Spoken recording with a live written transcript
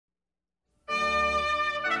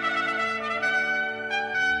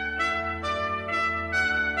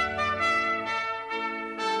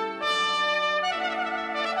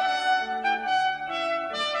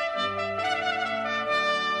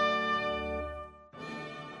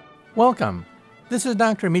Welcome. This is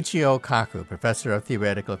Dr. Michio Kaku, Professor of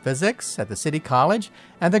Theoretical Physics at the City College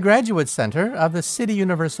and the Graduate Center of the City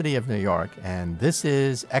University of New York, and this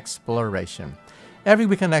is Exploration. Every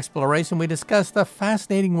week on Exploration, we discuss the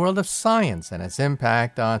fascinating world of science and its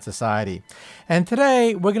impact on society. And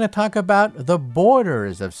today, we're going to talk about the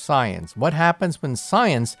borders of science. What happens when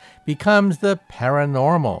science becomes the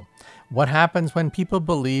paranormal? What happens when people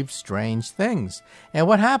believe strange things? And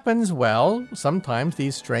what happens, well, sometimes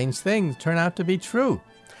these strange things turn out to be true.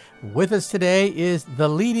 With us today is the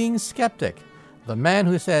leading skeptic, the man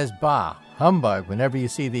who says, bah, humbug, whenever you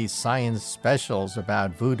see these science specials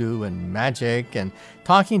about voodoo and magic and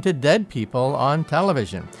talking to dead people on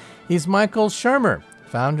television. He's Michael Shermer,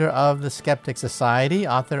 founder of the Skeptics Society,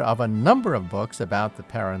 author of a number of books about the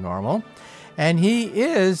paranormal, and he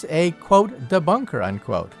is a, quote, debunker,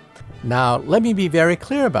 unquote. Now, let me be very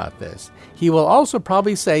clear about this. He will also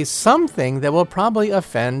probably say something that will probably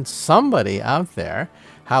offend somebody out there.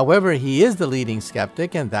 However, he is the leading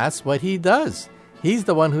skeptic, and that's what he does. He's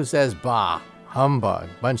the one who says, bah, humbug,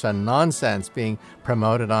 bunch of nonsense being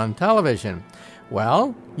promoted on television.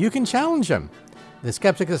 Well, you can challenge him. The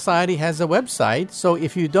Skeptic Society has a website, so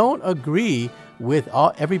if you don't agree with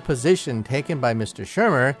every position taken by Mr.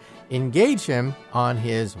 Shermer, engage him on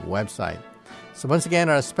his website. So once again,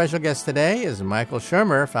 our special guest today is Michael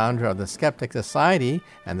Shermer, founder of the Skeptics Society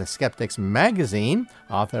and the Skeptics Magazine,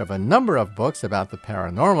 author of a number of books about the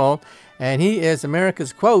paranormal, and he is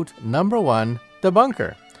America's, quote, #1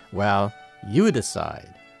 debunker. Well, you decide.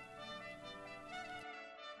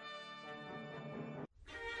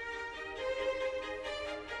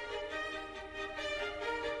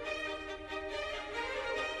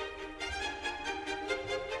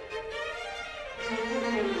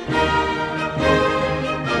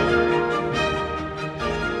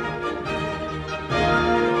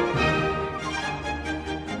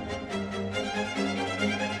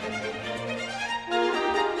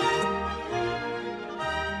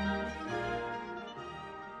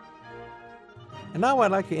 And now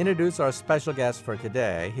I'd like to introduce our special guest for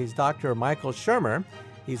today. He's Dr. Michael Shermer.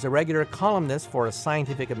 He's a regular columnist for a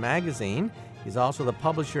scientific magazine. He's also the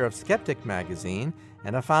publisher of Skeptic Magazine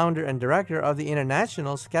and a founder and director of the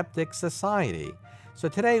International Skeptics Society. So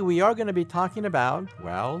today we are going to be talking about,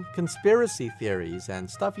 well, conspiracy theories and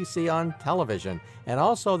stuff you see on television, and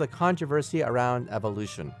also the controversy around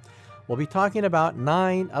evolution. We'll be talking about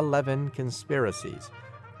 9/11 conspiracies.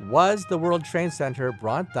 Was the World Trade Center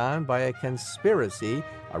brought down by a conspiracy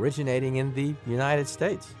originating in the United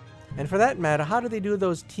States? And for that matter, how do they do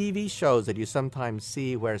those TV shows that you sometimes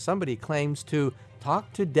see where somebody claims to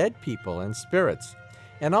talk to dead people and spirits?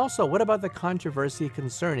 And also, what about the controversy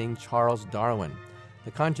concerning Charles Darwin? The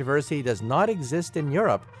controversy does not exist in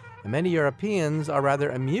Europe, and many Europeans are rather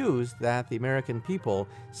amused that the American people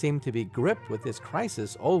seem to be gripped with this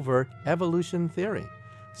crisis over evolution theory.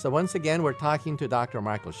 So once again, we're talking to Dr.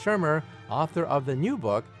 Michael Shermer, author of the new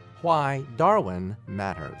book, Why Darwin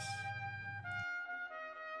Matters.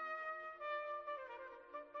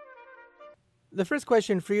 The first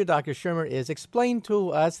question for you, Dr. Shermer, is explain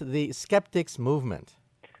to us the skeptics movement.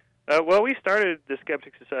 Well, we started the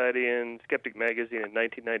Skeptic Society and Skeptic Magazine in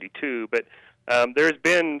 1992, but there's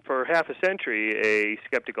been for half a century a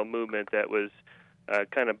skeptical movement that was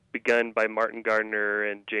kind of begun by Martin Gardner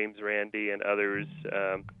and James Randi and others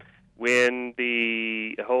when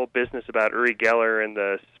the whole business about Uri Geller and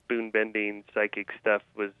the spoon-bending psychic stuff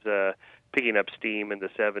was picking up steam in the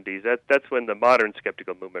 70s. That's when the modern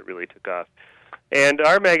skeptical movement really took off. And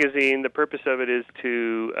our magazine, the purpose of it is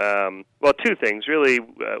to, well, two things, really.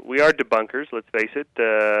 We are debunkers, let's face it.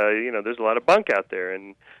 There's a lot of bunk out there,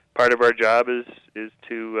 and part of our job is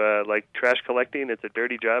to, like trash collecting, it's a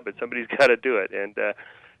dirty job, but somebody's got to do it. And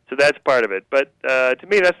so that's part of it. But to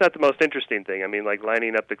me, that's not the most interesting thing. I mean, like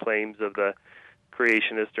lining up the claims of the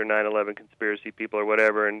creationist or 9/11 conspiracy people or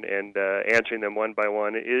whatever and answering them one by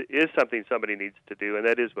one is something somebody needs to do, and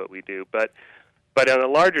that is what we do. But on a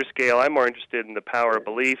larger scale, I'm more interested in the power of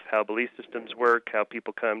belief, how belief systems work, how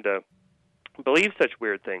people come to believe such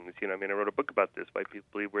weird things. I wrote a book about this, why people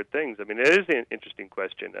believe weird things. It is an interesting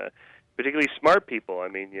question, particularly smart people.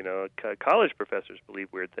 College professors believe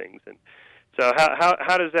weird things. And so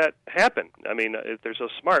how does that happen? If they're so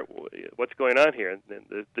smart, what's going on here? And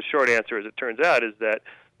the short answer, as it turns out, is that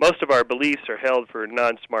most of our beliefs are held for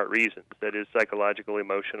non-smart reasons. That is, psychological,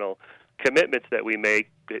 emotional commitments that we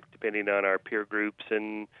make depending on our peer groups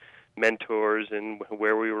and mentors and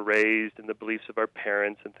where we were raised and the beliefs of our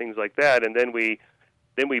parents and things like that. And then we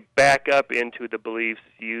back up into the beliefs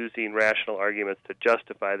using rational arguments to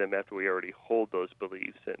justify them after we already hold those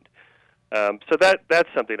beliefs. And so that's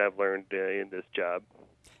something I've learned in this job.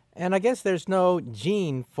 And I guess there's no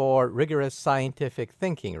gene for rigorous scientific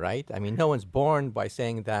thinking, right? I mean, no one's born by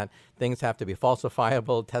saying that things have to be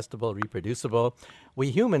falsifiable, testable, reproducible.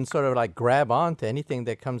 We humans sort of like grab on to anything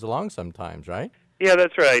that comes along sometimes, right? Yeah,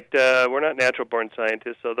 that's right. We're not natural-born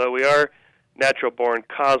scientists, although we are natural-born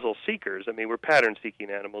causal seekers. I mean, we're pattern-seeking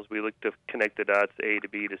animals. We look to connect the dots A to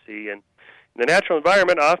B to C, and in the natural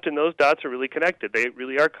environment, often those dots are really connected. They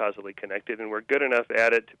really are causally connected, and we're good enough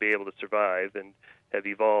at it to be able to survive and have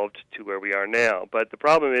evolved to where we are now. But the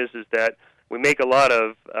problem is that we make a lot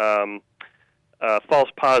of false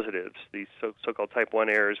positives, these so-called type 1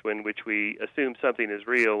 errors, in which we assume something is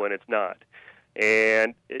real when it's not.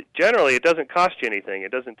 And generally, it doesn't cost you anything.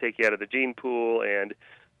 It doesn't take you out of the gene pool, and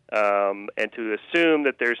to assume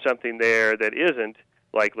that there's something there that isn't,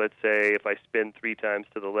 like, let's say, if I spin 3 times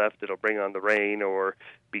to the left, it'll bring on the rain or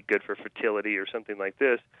be good for fertility or something like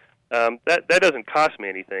this. That doesn't cost me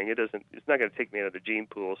anything. It's not going to take me out of the gene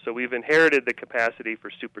pool. So we've inherited the capacity for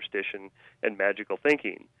superstition and magical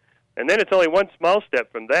thinking. And then it's only one small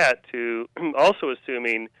step from that to also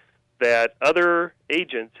assuming that other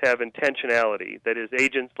agents have intentionality. That is,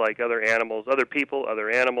 agents like other animals, other people, other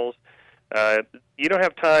animals. You don't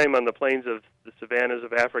have time on the plains of the savannas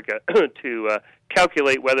of Africa to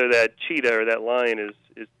calculate whether that cheetah or that lion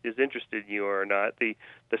is interested in you or not. The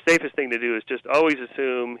safest thing to do is just always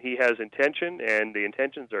assume he has intention, and the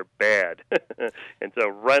intentions are bad, and so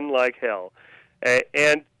run like hell.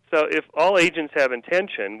 And so if all agents have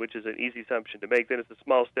intention, which is an easy assumption to make, then it's a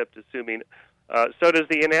small step to assuming so does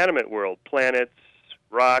the inanimate world. Planets,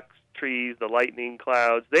 rocks, trees, the lightning,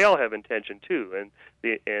 clouds, they all have intention too.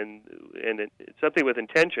 And something with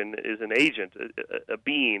intention is an agent, a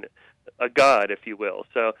being, a god, if you will.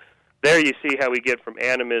 So there you see how we get from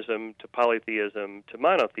animism to polytheism to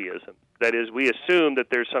monotheism. That is, we assume that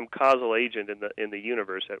there's some causal agent in the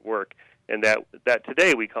universe at work, and that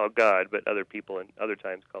today we call God, but other people in other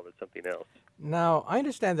times call it something else. Now, I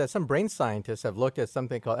understand that some brain scientists have looked at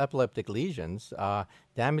something called epileptic lesions,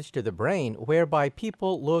 damage to the brain, whereby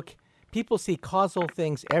people see causal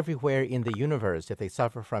things everywhere in the universe if they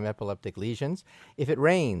suffer from epileptic lesions. If it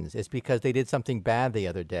rains, it's because they did something bad the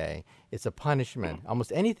other day. It's a punishment.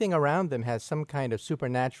 Almost anything around them has some kind of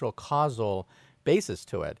supernatural causal basis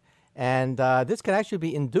to it. And this can actually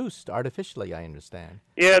be induced artificially, I understand.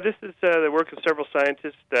 Yeah, this is the work of several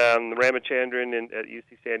scientists. Ramachandran at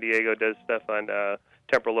UC San Diego does stuff on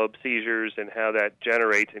temporal lobe seizures and how that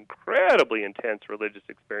generates incredibly intense religious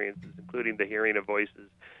experiences, including the hearing of voices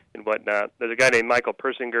and whatnot. There's a guy named Michael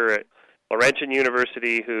Persinger at Laurentian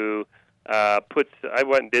University who I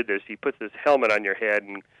went and did this. He puts this helmet on your head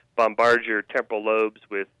and bombards your temporal lobes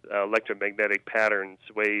with electromagnetic patterns,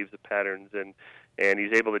 waves of patterns, and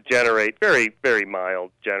he's able to generate very, very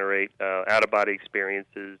mild, out-of-body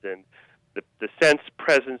experiences and the sense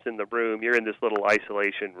presence in the room. You're in this little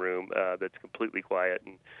isolation room that's completely quiet,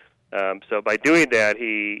 and so by doing that,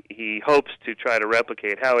 he hopes to try to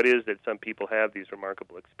replicate how it is that some people have these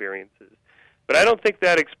remarkable experiences. But I don't think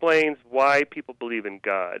that explains why people believe in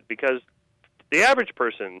God, because the average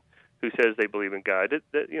person who says they believe in God,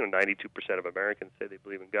 92% of Americans say they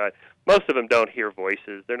believe in God. Most of them don't hear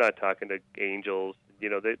voices. They're not talking to angels.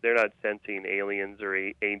 They're not sensing aliens or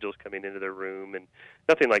angels coming into their room and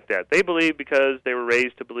nothing like that. They believe because they were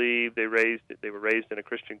raised to believe. They were raised in a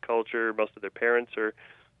Christian culture. Most of their parents are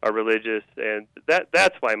religious, and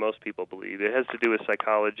that's why most people believe. It has to do with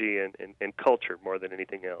psychology and culture more than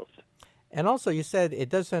anything else. And also, you said it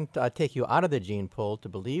doesn't take you out of the gene pool to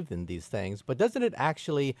believe in these things, but doesn't it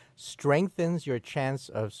actually strengthens your chance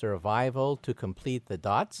of survival to complete the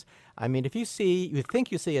dots? I mean, if you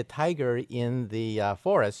think you see a tiger in the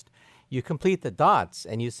forest, you complete the dots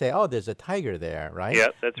and you say, oh, there's a tiger there, right? Yeah,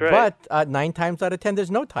 that's right. But 9 times out of 10,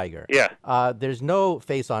 there's no tiger. Yeah. There's no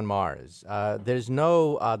face on Mars. There's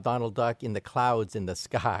no Donald Duck in the clouds in the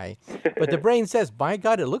sky. But the brain says, by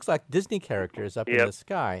God, it looks like Disney characters up in the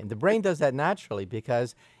sky. And the brain does that naturally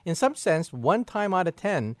because, in some sense, 1 time out of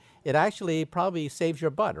 10, it actually probably saves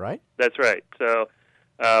your butt, right? That's right. So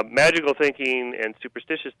magical thinking and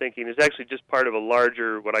superstitious thinking is actually just part of a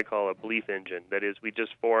larger, what I call a belief engine. That is, we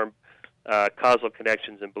just form causal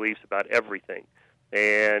connections and beliefs about everything.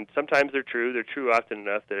 And sometimes they're true. They're true often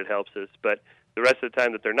enough that it helps us. But the rest of the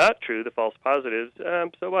time that they're not true, the false positives,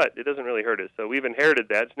 so what? It doesn't really hurt us. So we've inherited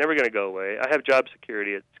that. It's never going to go away. I have job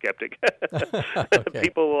security at Skeptic. Okay.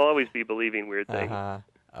 People will always be believing weird things.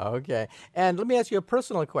 Okay. And let me ask you a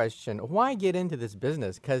personal question. Why get into this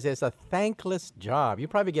business? Because it's a thankless job. You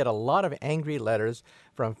probably get a lot of angry letters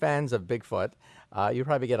from fans of Bigfoot. You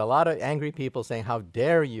probably get a lot of angry people saying, how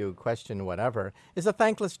dare you question whatever. It's a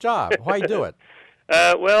thankless job. Why do it?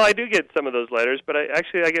 Well, I do get some of those letters, but I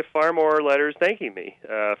get far more letters thanking me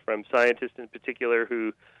from scientists in particular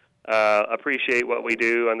who appreciate what we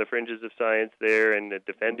do on the fringes of science there and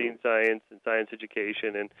defending science and science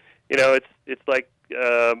education. And it's like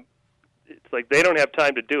they don't have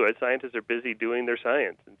time to do it. Scientists are busy doing their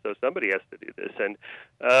science, and so somebody has to do this.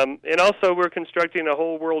 And also we're constructing a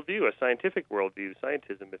whole worldview, a scientific worldview,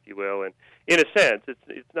 scientism, if you will. And in a sense,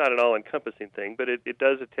 it's not an all-encompassing thing, but it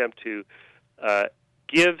does attempt to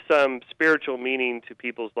give some spiritual meaning to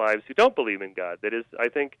people's lives who don't believe in God. That is, I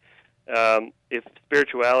think, if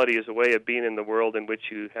spirituality is a way of being in the world in which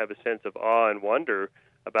you have a sense of awe and wonder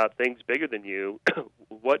about things bigger than you,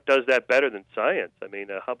 what does that better than science? I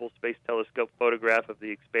mean, a Hubble Space Telescope photograph of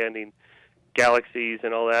the expanding galaxies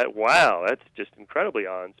and all that, wow, that's just incredibly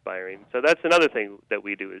awe-inspiring. So that's another thing that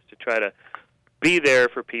we do, is to try to be there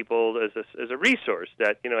for people as a resource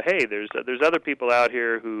that, hey, there's other people out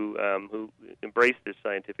here who embrace this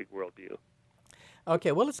scientific worldview.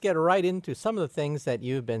 Okay, well, let's get right into some of the things that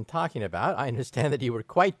you've been talking about. I understand that you were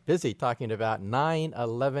quite busy talking about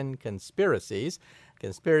 9/11 conspiracies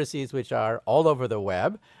which are all over the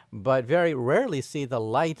web, but very rarely see the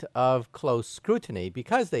light of close scrutiny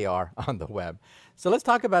because they are on the web. So let's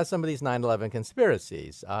talk about some of these 9/11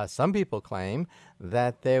 conspiracies. Some people claim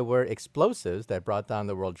that there were explosives that brought down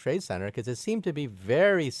the World Trade Center because it seemed to be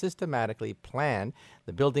very systematically planned.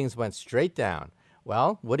 The buildings went straight down.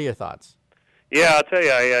 Well, what are your thoughts? Yeah, I'll tell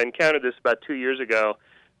you, I encountered this about 2 years ago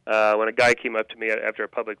when a guy came up to me after a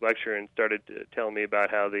public lecture and started telling me about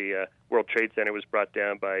how the World Trade Center was brought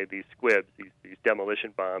down by these squibs, these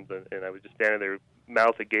demolition bombs, and I was just standing there,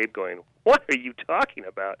 mouth agape, going, "What are you talking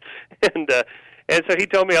about?" And so he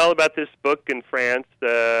told me all about this book in France,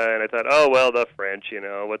 and I thought, oh, well, the French,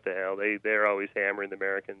 what the hell? They're always hammering the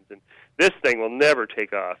Americans, and this thing will never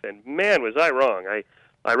take off. And man, was I wrong.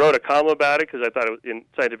 I wrote a column about it because I thought it was in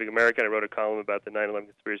Scientific American. I wrote a column about the 9/11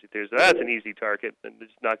 conspiracy theories. So that's an easy target, and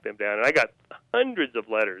just knocked them down. And I got hundreds of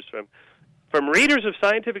letters from readers of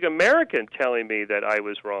Scientific American telling me that I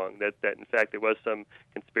was wrong, that in fact there was some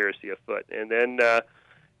conspiracy afoot. And then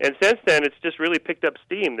and since then it's just really picked up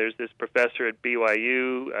steam. There's this professor at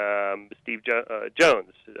BYU, Steve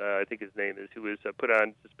Jones, I think his name is, who was put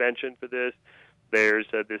on suspension for this. There's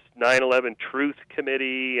this 9/11 Truth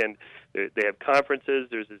Committee, and they have conferences.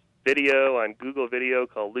 There's this video on Google Video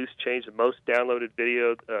called Loose Change, the most downloaded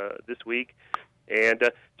video this week. And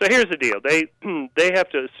so here's the deal. They have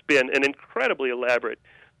to spin an incredibly elaborate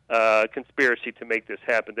conspiracy to make this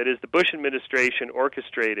happen. That is, the Bush administration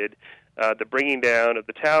orchestrated the bringing down of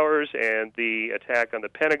the towers and the attack on the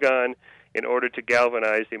Pentagon in order to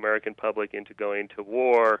galvanize the American public into going to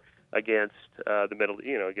war against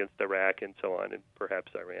against Iraq and so on, and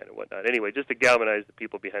perhaps Iran and whatnot. Anyway, just to galvanize the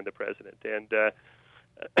people behind the president, and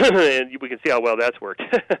and we can see how well that's worked.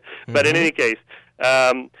 But in any case,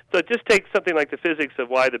 so just take something like the physics of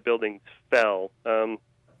why the buildings fell.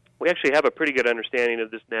 We actually have a pretty good understanding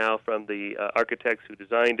of this now from the architects who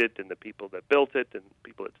designed it and the people that built it and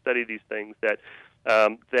people that study these things, that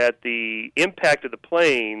the impact of the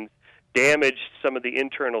planes damaged some of the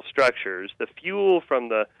internal structures. The fuel from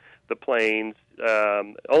the planes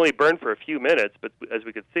only burned for a few minutes, but as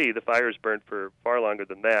we could see, the fires burned for far longer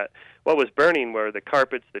than that. What was burning were the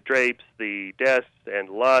carpets, the drapes, the desks, and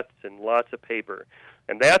lots of paper.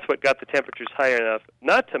 And that's what got the temperatures high enough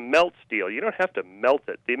not to melt steel. You don't have to melt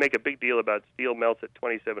it. They make a big deal about steel melts at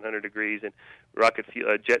 2,700 degrees, and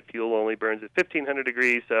jet fuel only burns at 1,500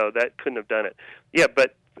 degrees, so that couldn't have done it. Yeah,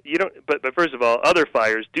 but you don't. But first of all, other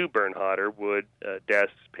fires do burn hotter: wood,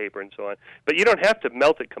 desks, paper, and so on. But you don't have to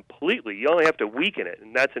melt it completely. You only have to weaken it,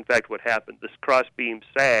 and that's in fact what happened. This cross beam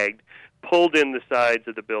sagged, pulled in the sides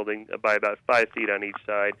of the building by about 5 feet on each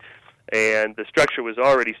side, and the structure was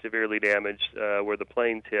already severely damaged where the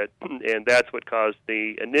planes hit, and that's what caused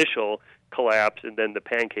the initial collapse and then the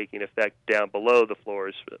pancaking effect down below the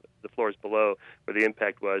floors below where the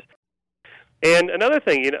impact was. And another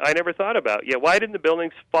thing, I never thought about, why didn't the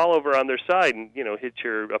buildings fall over on their side and, hit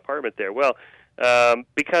your apartment there? Well,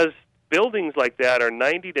 because buildings like that are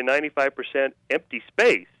 90 to 95% empty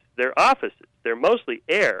space. They're offices. They're mostly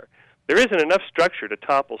air. There isn't enough structure to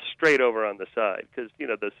topple straight over on the side because,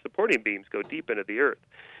 the supporting beams go deep into the earth.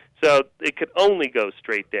 So it could only go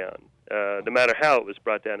straight down. No matter how it was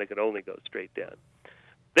brought down, it could only go straight down.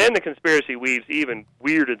 Then the conspiracy weaves even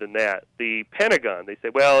weirder than that. The Pentagon, they say,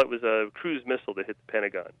 well, it was a cruise missile that hit the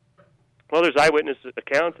Pentagon. Well, there's eyewitness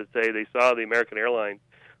accounts that say they saw the American Airlines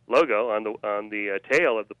logo on the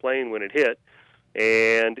tail of the plane when it hit.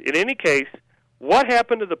 And in any case, what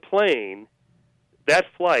happened to the plane, that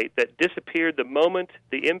flight, that disappeared the moment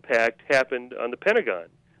the impact happened on the Pentagon?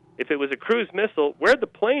 if it was a cruise missile, where'd the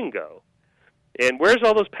plane go? And where's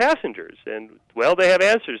all those passengers? And, well, they have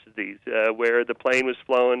answers to these, where the plane was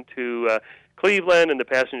flown to Cleveland and the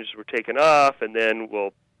passengers were taken off, and then,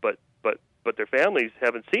 well, but their families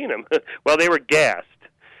haven't seen them. Well, they were gassed.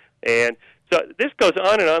 And so this goes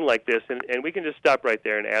on and on like this, and we can just stop right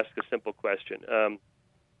there and ask a simple question.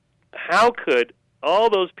 How could all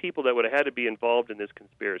those people that would have had to be involved in this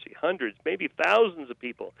conspiracy, hundreds, maybe thousands of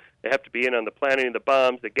people that have to be in on the planning of the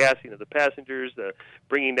bombs, the gassing of the passengers, the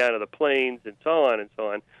bringing down of the planes, and so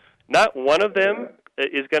on, not one of them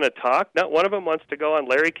is going to talk. Not one of them wants to go on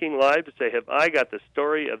Larry King Live to say, have I got the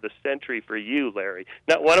story of the century for you, Larry?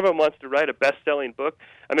 Not one of them wants to write a best-selling book.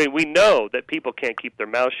 I mean, we know that people can't keep their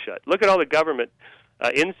mouth shut. Look at all the government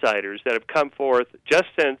insiders that have come forth just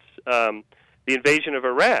since the invasion of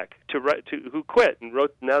Iraq who quit and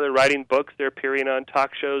wrote. Now they're writing books. They're appearing on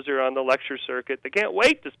talk shows or on the lecture circuit. They can't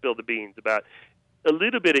wait to spill the beans about a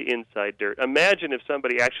little bit of inside dirt. Imagine if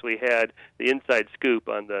somebody actually had the inside scoop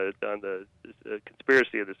on the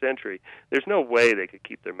conspiracy of the century. There's no way they could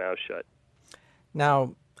keep their mouth shut.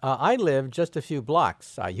 Now, I live just a few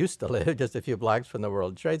blocks. I used to live just a few blocks from the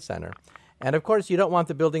World Trade Center. And, of course, you don't want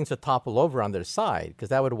the buildings to topple over on their side, because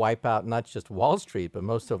that would wipe out not just Wall Street, but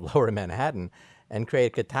most of lower Manhattan, and create a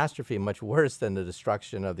catastrophe much worse than the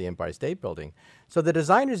destruction of the Empire State Building. So the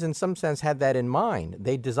designers, in some sense, had that in mind.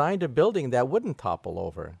 They designed a building that wouldn't topple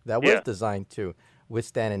over, that was designed to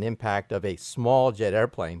withstand an impact of a small jet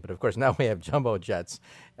airplane. But, of course, now we have jumbo jets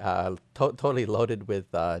totally loaded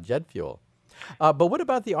with jet fuel. But what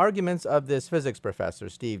about the arguments of this physics professor,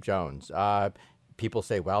 Steve Jones? People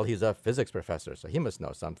say, well, he's a physics professor, so he must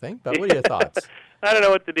know something. But what are your thoughts? I don't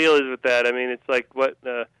know what the deal is with that. I mean, it's like, what...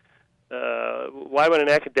 why would an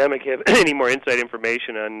academic have any more inside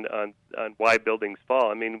information on why buildings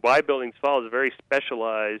fall? I mean, why buildings fall is a very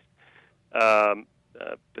specialized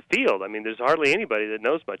field. I mean, there's hardly anybody that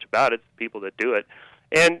knows much about it. It's the people that do it.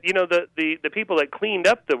 And, you know, the people that cleaned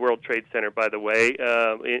up the World Trade Center, by the way,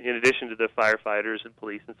 in addition to the firefighters and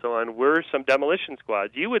police and so on, were some demolition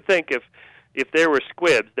squads. You would think if there were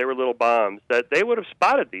squibs, there were little bombs, that they would have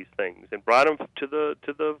spotted these things and brought them to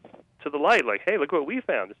the light, like, hey, look what we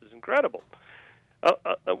found. This is incredible.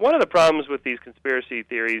 One of the problems with these conspiracy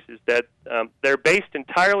theories is that they're based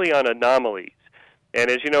entirely on anomalies. And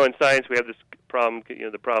as you know, in science, we have this problem,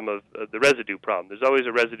 the problem of the residue problem. There's always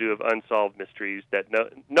a residue of unsolved mysteries that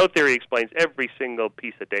no theory explains every single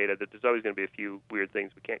piece of data, that there's always going to be a few weird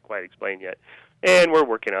things we can't quite explain yet. And we're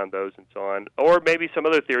working on those and so on. Or maybe some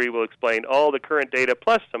other theory will explain all the current data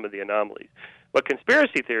plus some of the anomalies. What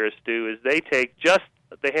conspiracy theorists do is they take just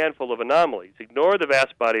the handful of anomalies, ignore the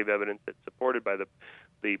vast body of evidence that's supported by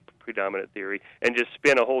the predominant theory, and just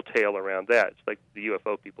spin a whole tale around that. It's like the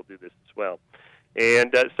UFO people do this as well.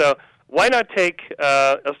 And so why not take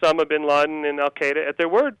Osama bin Laden and Al-Qaeda at their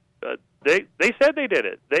word? They said they did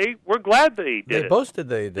it. They were glad they did it. They boasted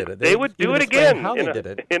they did it. They would do it again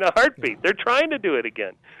in a heartbeat. Yeah. They're trying to do it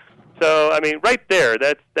again. So, I mean, right there,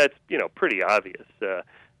 that's pretty obvious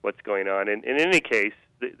what's going on. And in any case,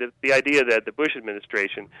 the idea that the Bush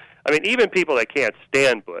administration, I mean, even people that can't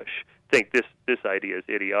stand Bush think this idea is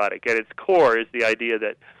idiotic. At its core is the idea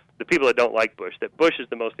that the people that don't like Bush, that Bush is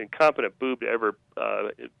the most incompetent boob to ever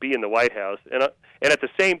be in the White House, and at the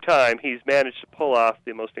same time, he's managed to pull off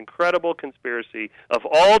the most incredible conspiracy of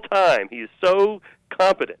all time. He is so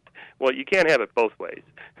competent. Well, you can't have it both ways.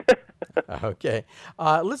 Okay.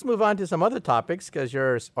 Let's move on to some other topics, because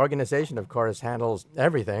your organization, of course, handles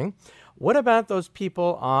everything. What about those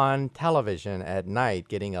people on television at night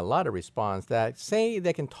getting a lot of response that say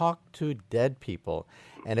they can talk to dead people?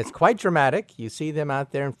 And it's quite dramatic. You see them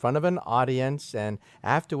out there in front of an audience, and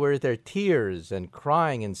afterwards they're tears and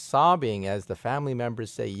crying and sobbing as the family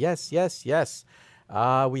members say, yes, yes, yes.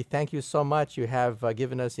 We thank you so much. You have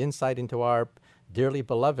given us insight into our dearly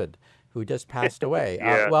beloved who just passed away.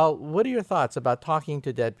 Yeah. Well, what are your thoughts about talking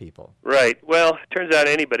to dead people? Right. Well, it turns out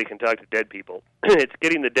anybody can talk to dead people. It's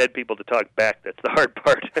getting the dead people to talk back that's the hard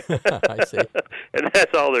part. I see. And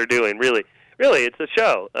that's all they're doing, really. Really, it's a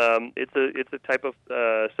show. It's a type of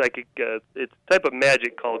psychic. It's a type of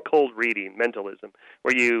magic called cold reading, mentalism,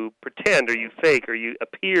 where you pretend or you fake or you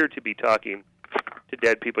appear to be talking to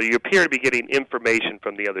dead people. You appear to be getting information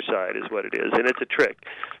from the other side, is what it is, and it's a trick.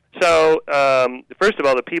 So, first of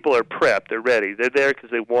all, the people are prepped. They're ready. They're there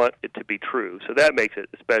because they want it to be true. So that makes it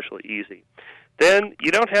especially easy. Then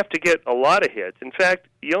you don't have to get a lot of hits. In fact,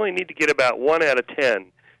 you only need to get about 1 out of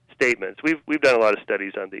 10 statements. We've done a lot of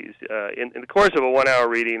studies on these. In the course of a 1 hour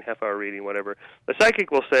reading, half-hour reading, whatever, the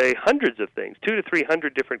psychic will say hundreds of things, 200 to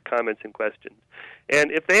 300 different comments and questions.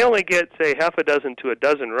 And if they only get, say, half a dozen to a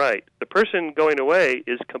dozen right, the person going away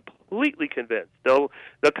is completely convinced. They'll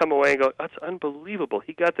come away and go, "That's unbelievable.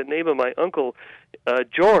 He got the name of my uncle,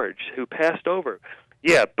 George, who passed over."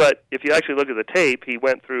 Yeah, but if you actually look at the tape, he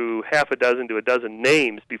went through half a dozen to a dozen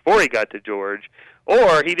names before he got to George,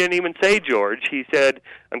 or he didn't even say George. He said,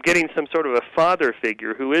 "I'm getting some sort of a father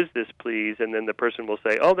figure. Who is this, please?" And then the person will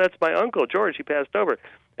say, "Oh, that's my uncle, George. He passed over."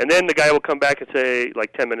 And then the guy will come back and say,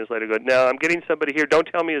 like 10 minutes later, go, "No, I'm getting somebody here. Don't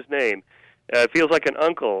tell me his name. It feels like an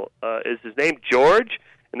uncle. Is his name George?"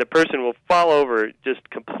 And the person will fall over just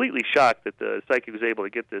completely shocked that the psychic was able to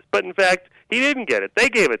get this. But in fact, he didn't get it. They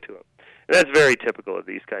gave it to him. And that's very typical of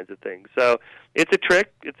these kinds of things. So it's a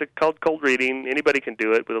trick. It's called cold reading. Anybody can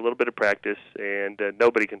do it with a little bit of practice, and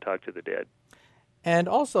nobody can talk to the dead. And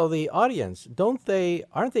also the audience, aren't they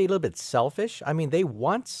a little bit selfish? I mean, they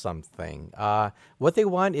want something. What they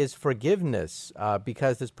want is forgiveness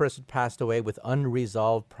because this person passed away with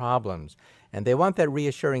unresolved problems. And they want that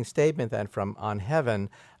reassuring statement that from on heaven,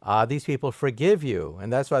 these people forgive you.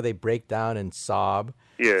 And that's why they break down and sob.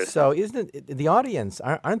 Yes. So isn't it, the audience,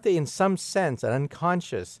 aren't they in some sense an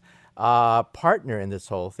unconscious partner in this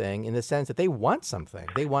whole thing, in the sense that they want something?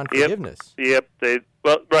 They want forgiveness. Yep.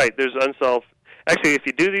 Right. There's unsolved. Actually, if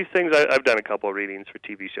you do these things, I've done a couple of readings for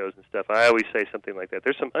TV shows and stuff. I always say something like that.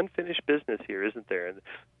 There's some unfinished business here, isn't there? And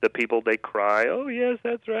the people, they cry, "Oh, yes,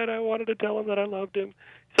 that's right. I wanted to tell him that I loved him."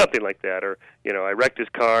 Something like that. Or, I wrecked his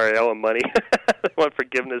car. I owe him money. I want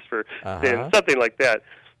forgiveness for sin. Something like that.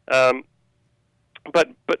 But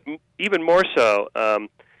even more so,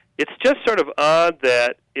 it's just sort of odd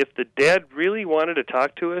that if the dead really wanted to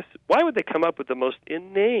talk to us, why would they come up with the most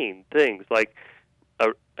inane things like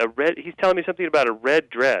he's telling me something about a red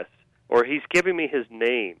dress, or he's giving me his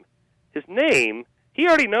name. His name? He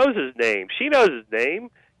already knows his name. She knows his name.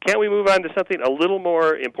 Can't we move on to something a little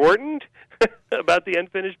more important about the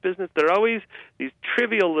unfinished business? There are always these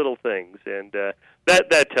trivial little things, and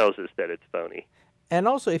that tells us that it's phony. And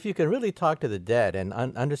also, if you can really talk to the dead and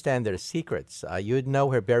understand their secrets, you would know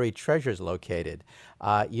where buried treasure is located.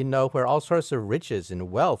 You know where all sorts of riches and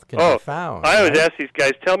wealth can be found. I always ask these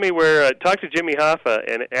guys, talk to Jimmy Hoffa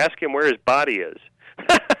and ask him where his body is.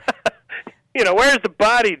 Where's the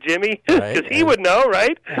body, Jimmy? Because he would know,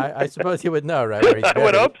 right? I suppose he would know, right? Where he's I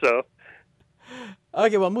would hope so.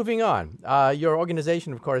 Okay, well, moving on. Your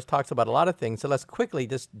organization, of course, talks about a lot of things, so let's quickly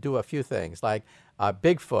just do a few things, like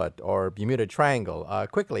Bigfoot or Bermuda Triangle.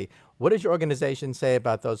 Quickly, what does your organization say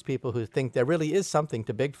about those people who think there really is something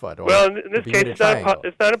to Bigfoot? Or well, in this case,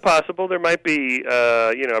 it's not impossible. There might be,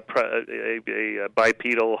 a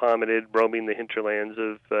bipedal hominid roaming the hinterlands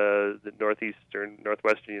of the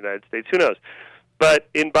northwestern United States. Who knows? But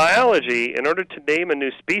in biology, in order to name a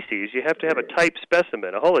new species, you have to have a type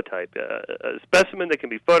specimen, a holotype, a specimen that can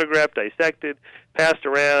be photographed, dissected, passed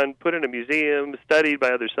around, put in a museum, studied by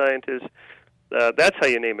other scientists. That's how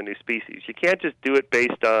you name a new species. You can't just do it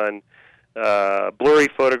based on blurry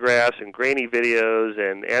photographs and grainy videos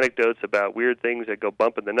and anecdotes about weird things that go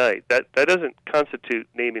bump in the night. That doesn't constitute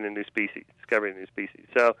naming a new species, discovering a new species.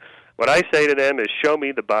 So what I say to them is, show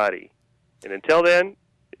me the body. And until then,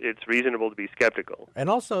 it's reasonable to be skeptical. And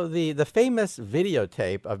also the famous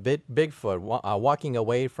videotape of Bigfoot walking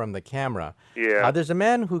away from the camera. Yeah. There's a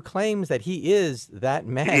man who claims that he is that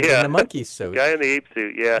man in the monkey suit. Guy in the ape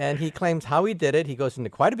suit, yeah. And he claims how he did it. He goes into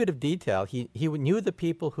quite a bit of detail. He knew the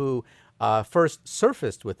people who first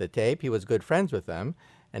surfaced with the tape. He was good friends with them.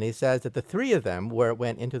 And he says that the three of them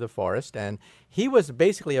went into the forest, and he was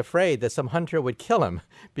basically afraid that some hunter would kill him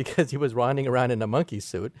because he was running around in a monkey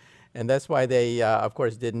suit. And that's why they, of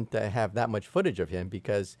course, didn't have that much footage of him,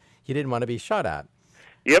 because he didn't want to be shot at.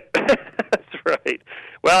 Yep, that's right.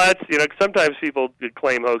 Well, sometimes people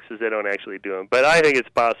claim hoaxes, they don't actually do them. But I think it's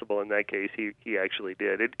possible in that case he actually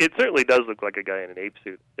did. It certainly does look like a guy in an ape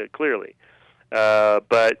suit, clearly.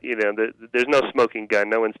 But, there's no smoking gun.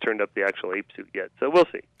 No one's turned up the actual ape suit yet, so we'll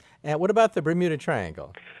see. And what about the Bermuda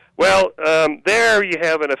Triangle? Well, there you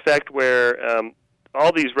have an effect where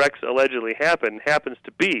all these wrecks allegedly happens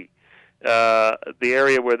to be the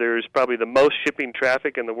area where there's probably the most shipping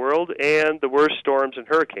traffic in the world and the worst storms and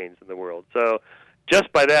hurricanes in the world. So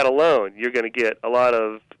just by that alone, you're going to get a lot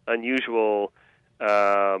of unusual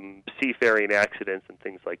seafaring accidents and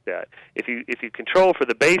things like that. If you control for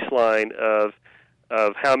the baseline of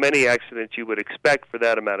how many accidents you would expect for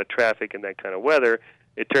that amount of traffic and that kind of weather,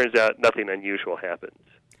 it turns out nothing unusual happens.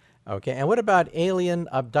 Okay, and what about alien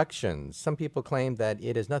abductions? Some people claim that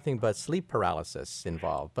it is nothing but sleep paralysis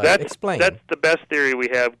involved, but explain. That's the best theory we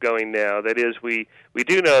have going now. That is, we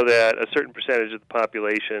do know that a certain percentage of the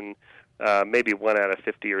population, maybe 1 out of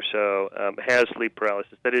 50 or so, has sleep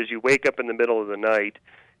paralysis. That is, you wake up in the middle of the night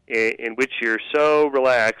in which you're so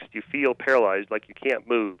relaxed you feel paralyzed, like you can't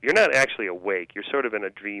move. You're not actually awake. You're sort of in a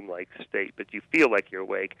dreamlike state, but you feel like you're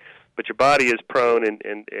awake. But your body is prone and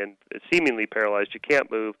seemingly paralyzed. You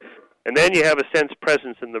can't move. And then you have a sense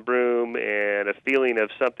presence in the room and a feeling of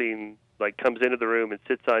something like comes into the room and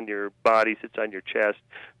sits on your body, sits on your chest.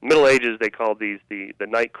 Middle Ages, they called these the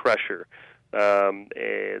night crusher.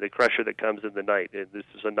 The crusher that comes in the night. And this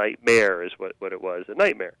is a nightmare is what it was, a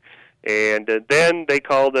nightmare. And then they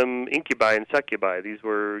called them incubi and succubi. These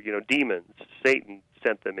were, demons. Satan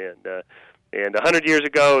sent them in. And 100 years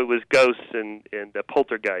ago, it was ghosts and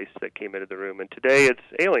poltergeists that came into the room. And today, it's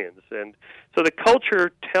aliens. And so the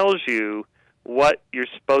culture tells you what you're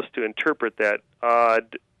supposed to interpret that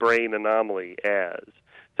odd brain anomaly as.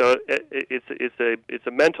 So it's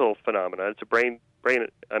a mental phenomenon. It's a brain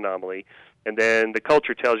anomaly. And then the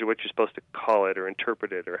culture tells you what you're supposed to call it or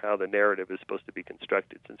interpret it or how the narrative is supposed to be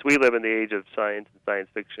constructed. Since we live in the age of science and science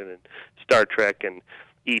fiction and Star Trek and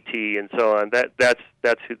E.T. and so on, that's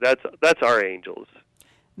our angels.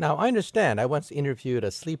 Now, I understand. I once interviewed a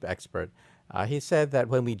sleep expert. He said that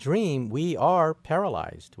when we dream, we are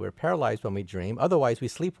paralyzed. We're paralyzed when we dream. Otherwise, we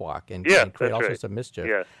sleepwalk and create all sorts of mischief.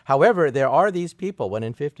 Yeah. However, there are these people, 1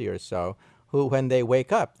 in 50 or so, who, when they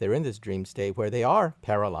wake up, they're in this dream state where they are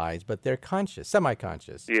paralyzed, but they're conscious,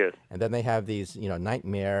 semi-conscious. Yes. And then they have these,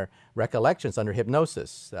 nightmare recollections under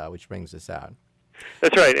hypnosis, which brings this out.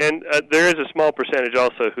 That's right. And there is a small percentage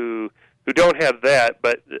also who don't have that,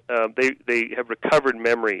 but they have recovered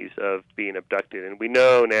memories of being abducted. And we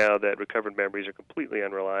know now that recovered memories are completely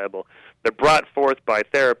unreliable. They're brought forth by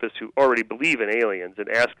therapists who already believe in aliens and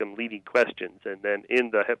ask them leading questions. And then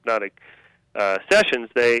in the hypnotic sessions,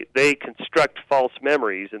 they construct false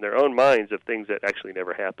memories in their own minds of things that actually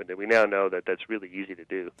never happened. And we now know that that's really easy to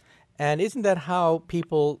do. And isn't that how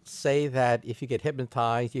people say that if you get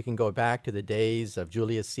hypnotized, you can go back to the days of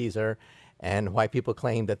Julius Caesar, and why people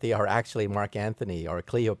claim that they are actually Mark Antony or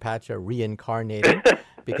Cleopatra reincarnated?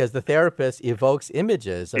 Because the therapist evokes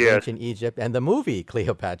images of ancient Egypt and the movie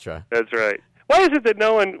Cleopatra. That's right. Why is it that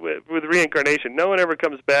no one, with reincarnation, no one ever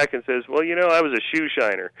comes back and says, well, I was a shoe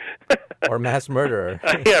shiner. Or mass murderer.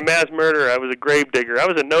 Mass murderer. I was a grave digger. I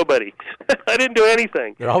was a nobody. I didn't do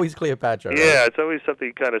anything. You're always Cleopatra, right? Yeah, it's always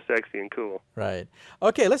something kind of sexy and cool. Right.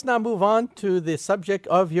 Okay, let's now move on to the subject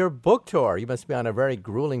of your book tour. You must be on a very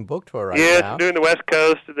grueling book tour right now. Yes, I'm doing the West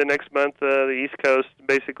Coast, the next month the East Coast,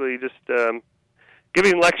 basically just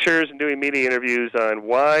giving lectures and doing media interviews on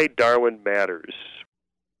why Darwin matters.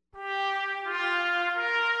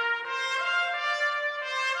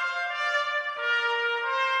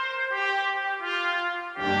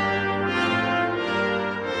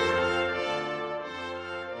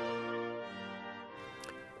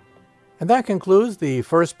 And that concludes the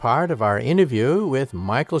first part of our interview with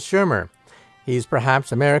Michael Shermer. He's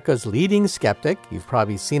perhaps America's leading skeptic. You've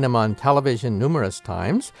probably seen him on television numerous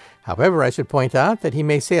times. However, I should point out that he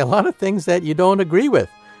may say a lot of things that you don't agree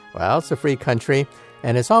with. Well, it's a free country,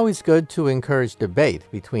 and it's always good to encourage debate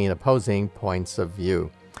between opposing points of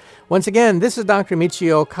view. Once again, this is Dr.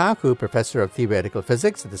 Michio Kaku, professor of theoretical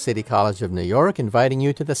physics at the City College of New York, inviting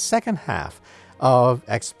you to the second half of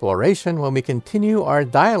Exploration when we continue our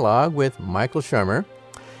dialogue with Michael Shermer.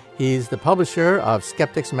 He's the publisher of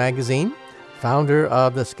Skeptics magazine, founder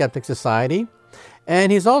of the Skeptics Society,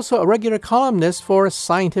 and he's also a regular columnist for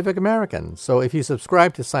Scientific American. So if you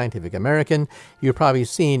subscribe to Scientific American, you've probably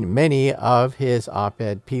seen many of his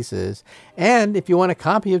op-ed pieces. And if you want a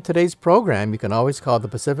copy of today's program, you can always call the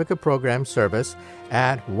Pacifica Program Service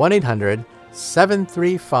at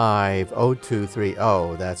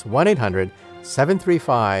 1-800-735-0230. That's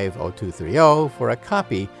 1-800-735-0230 for a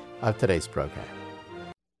copy of today's program.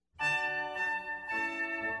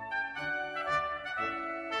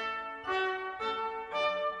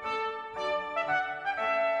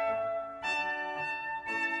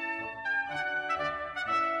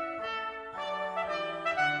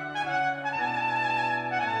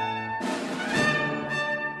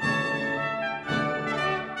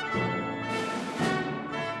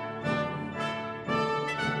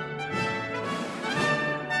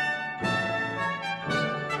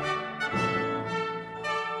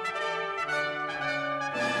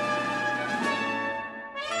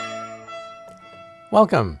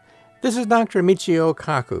 Welcome. This is Dr. Michio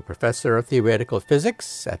Kaku, Professor of Theoretical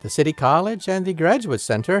Physics at the City College and the Graduate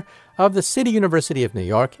Center of the City University of New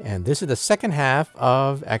York, and this is the second half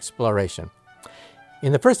of Exploration.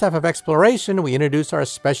 In the first half of Exploration, we introduce our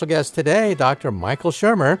special guest today, Dr. Michael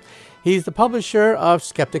Shermer. He's the publisher of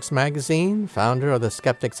Skeptics magazine, founder of the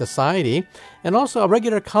Skeptics Society, and also a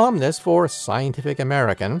regular columnist for Scientific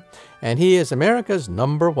American, and he is America's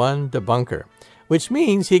 #1 debunker, which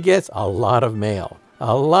means he gets a lot of mail.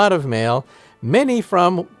 A lot of mail, many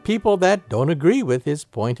from people that don't agree with his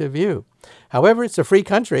point of view. However, it's a free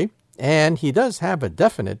country, and he does have a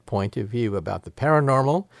definite point of view about the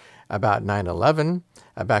paranormal, about 9/11,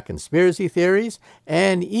 about conspiracy theories,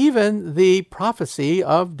 and even the prophecy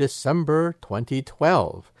of December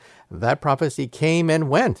 2012. That prophecy came and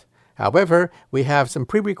went. However, we have some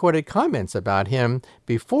pre-recorded comments about him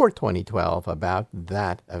before 2012 about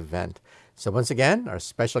that event. So once again, our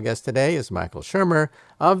special guest today is Michael Shermer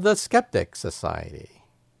of the Skeptics Society.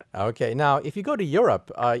 Okay, now if you go to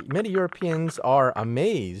Europe, many Europeans are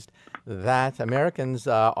amazed that Americans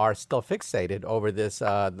are still fixated over this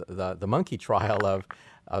the monkey trial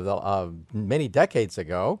of many decades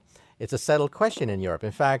ago. It's a settled question in Europe.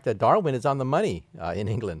 In fact, Darwin is on the money in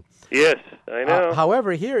England. Yes, I know.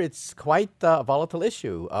 However, here it's quite a volatile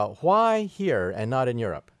issue. Why here and not in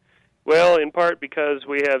Europe? Well, in part because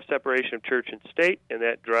we have separation of church and state, and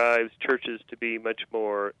that drives churches to be much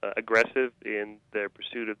more aggressive in their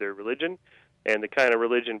pursuit of their religion. And the kind of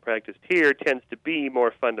religion practiced here tends to be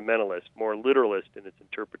more fundamentalist, more literalist in its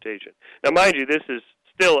interpretation. Now, mind you, this is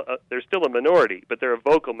they're still a minority, but they're a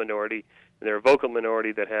vocal minority, and they're a vocal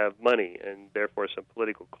minority that have money and therefore some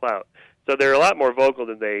political clout. So they're a lot more vocal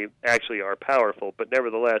than they actually are powerful, but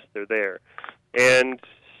nevertheless, they're there. And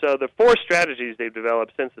so the 4 strategies they've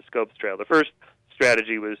developed since the Scopes trial. The first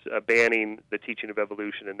strategy was banning the teaching of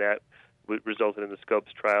evolution, and that resulted in the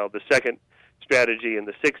Scopes trial. The second strategy in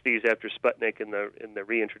the 60s, after Sputnik and the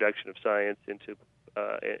reintroduction of science into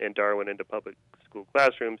and Darwin into public school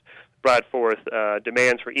classrooms, brought forth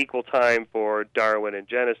demands for equal time for Darwin and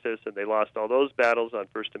Genesis, and they lost all those battles on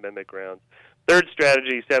First Amendment grounds. Third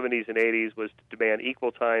strategy, 70s and 80s, was to demand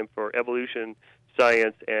equal time for evolution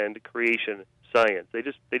science and creation science. They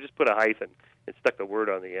just put a hyphen and stuck the word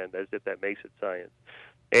on the end as if that makes it science.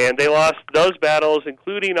 And they lost those battles,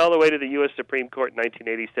 including all the way to the U.S. Supreme Court in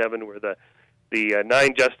 1987, where the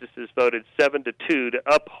 9 justices voted 7-2 to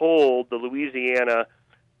uphold the Louisiana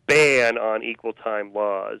ban on equal time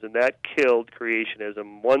laws, and that killed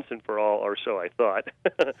creationism once and for all, or so I thought.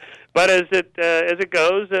 But as it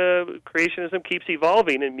goes, creationism keeps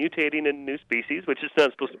evolving and mutating in new species, which it's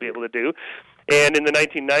not supposed to be able to do. And in the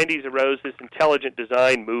 1990s arose this intelligent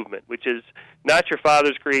design movement, which is not your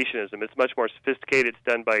father's creationism. It's much more sophisticated. It's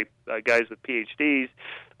done by guys with PhDs,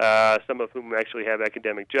 some of whom actually have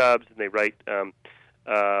academic jobs, and they write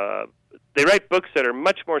books that are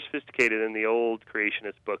much more sophisticated than the old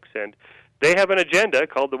creationist books. And they have an agenda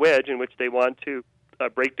called the wedge, in which they want to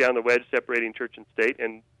break down the wedge separating church and state,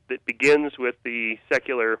 and it begins with the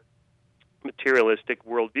secular materialistic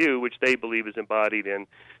worldview, which they believe is embodied in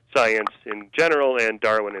science in general and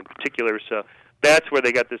Darwin in particular. So that's where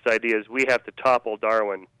they got this idea, is we have to topple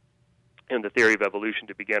Darwin and the theory of evolution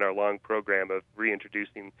to begin our long program of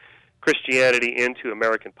reintroducing Christianity into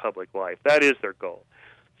American public life. That is their goal.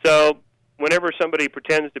 So whenever somebody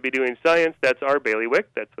pretends to be doing science, that's our bailiwick.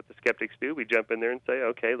 That's what the skeptics do. We jump in there and say,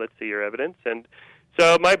 okay, let's see your evidence. And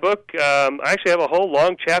so my book, I actually have a whole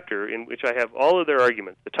long chapter in which I have all of their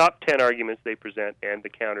arguments, the top 10 arguments they present and the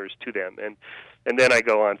counters to them. And then I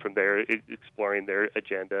go on from there, exploring their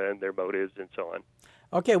agenda and their motives and so on.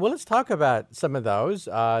 Okay, well, let's talk about some of those.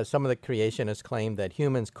 Some of the creationists claim that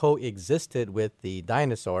humans coexisted with the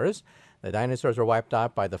dinosaurs. The dinosaurs were wiped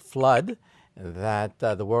out by the flood, that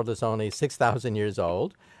the world is only 6,000 years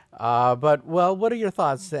old. But what are your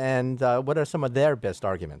thoughts, and what are some of their best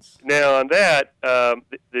arguments? Now, on that,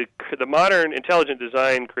 the modern intelligent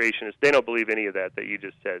design creationists, they don't believe any of that you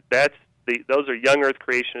just said. Those are young Earth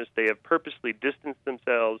creationists. They have purposely distanced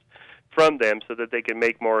themselves from them so that they can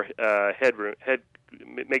make more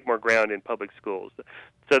make more ground in public schools.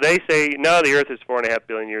 So they say, no, the Earth is 4.5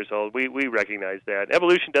 billion years old. We recognize that.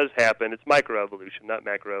 Evolution does happen. It's microevolution, not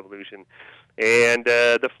macroevolution. And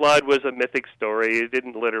the flood was a mythic story. It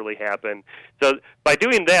didn't literally happen. So by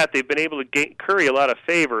doing that, they've been able to curry a lot of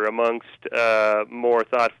favor amongst more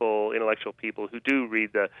thoughtful, intellectual people who do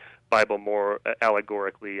read the Bible more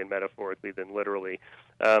allegorically and metaphorically than literally.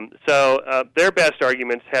 So their best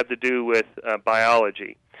arguments have to do with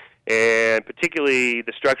biology, and particularly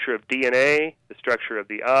the structure of DNA, the structure of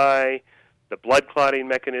the eye, the blood clotting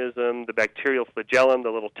mechanism, the bacterial flagellum,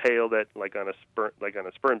 the little tail that like on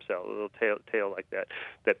a sperm cell, a little tail like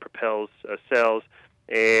that propels cells,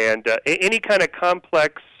 and any kind of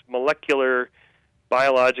complex molecular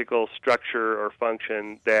biological structure or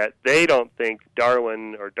function that they don't think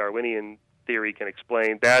Darwin or Darwinian theory can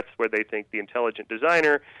explain. That's where they think the intelligent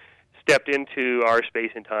designer stepped into our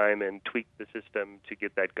space and time and tweaked the system to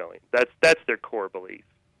get that going. That's their core belief.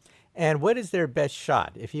 And what is their best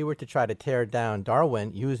shot? If you were to try to tear down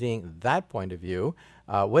Darwin using that point of view,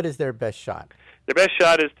 what is their best shot? Their best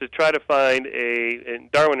shot is to try to find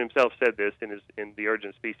and Darwin himself said this in The Origin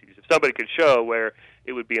of Species, if somebody could show where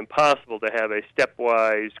it would be impossible to have a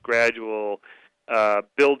stepwise, gradual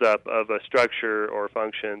buildup of a structure or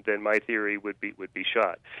function, then my theory would be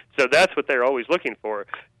shot. So that's what they're always looking for.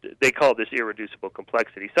 They call this irreducible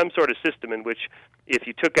complexity, some sort of system in which if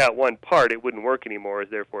you took out one part, it wouldn't work anymore.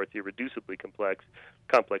 Therefore, it's irreducibly complex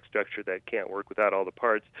structure that can't work without all the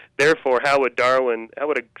parts. Therefore, how would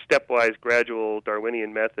a stepwise, gradual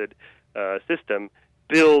Darwinian method system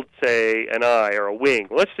build, say, an eye or a wing?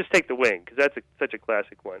 Well, let's just take the wing, because that's such a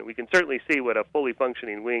classic one. We can certainly see what a fully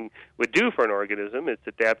functioning wing would do for an organism. It's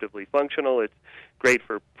adaptively functional. It's great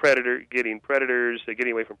for getting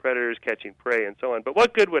away from predators, catching prey, and so on. But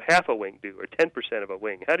what good would half a wing do, or 10% of a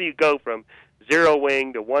wing? How do you go from 0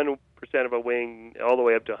 wing to 1% of a wing, all the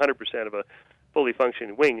way up to 100% of a fully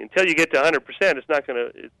functioning wing? Until you get to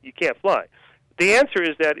 100%, you can't fly. The answer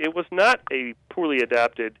is that it was not a poorly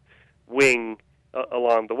adapted wing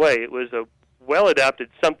along the way. It was a well-adapted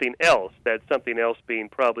something else, that something else being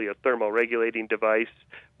probably a thermal-regulating device.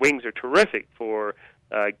 Wings are terrific for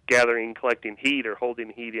gathering, collecting heat, or holding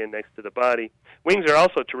heat in next to the body. Wings are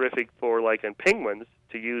also terrific for, like in penguins,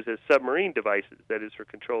 to use as submarine devices, that is, for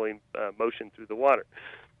controlling motion through the water.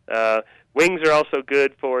 Wings are also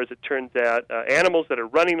good for, as it turns out, animals that are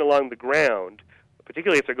running along the ground,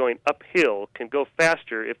 particularly if they're going uphill, can go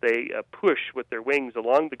faster if they push with their wings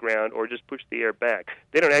along the ground or just push the air back.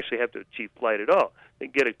 They don't actually have to achieve flight at all. They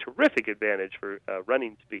get a terrific advantage for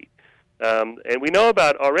running speed. And we know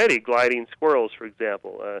about already gliding squirrels, for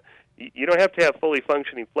example. You don't have to have fully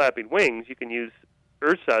functioning flapping wings. You can use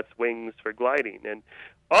ersatz wings for gliding. And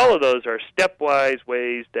all of those are stepwise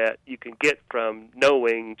ways that you can get from no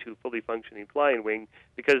wing to fully functioning flying wing,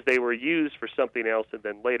 because they were used for something else and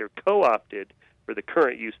then later co-opted for the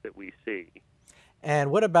current use that we see. And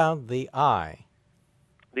what about the eye?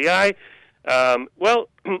 The eye, well,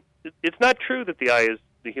 it's not true that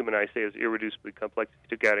the human eye, say, is irreducibly complex. If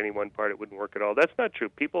you took out any one part, it wouldn't work at all. That's not true.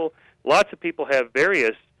 Lots of people have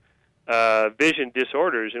various vision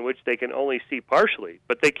disorders in which they can only see partially,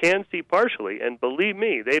 but they can see partially, and believe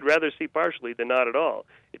me, they'd rather see partially than not at all.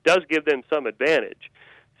 It does give them some advantage.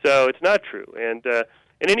 So it's not true. And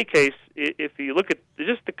in any case, if you look at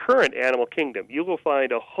just the current animal kingdom, you will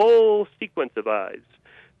find a whole sequence of eyes,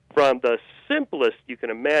 from the simplest you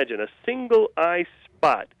can imagine, a single eye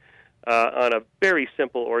spot on a very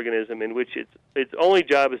simple organism in which its only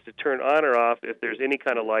job is to turn on or off if there's any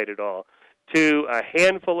kind of light at all, to a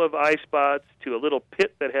handful of eye spots, to a little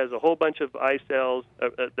pit that has a whole bunch of eye cells,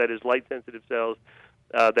 that is light-sensitive cells,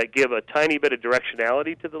 that give a tiny bit of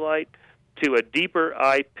directionality to the light, to a deeper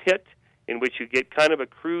eye pit in which you get kind of a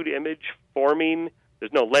crude image forming.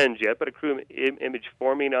 There's no lens yet, but a crude image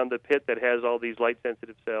forming on the pit that has all these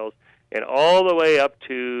light-sensitive cells, and all the way up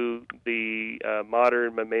to the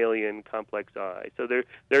modern mammalian complex eye. So there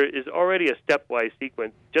is already a stepwise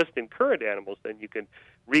sequence just in current animals, and you can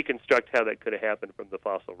reconstruct how that could have happened from the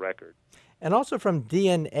fossil record. And also from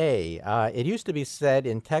DNA. It used to be said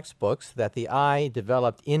in textbooks that the eye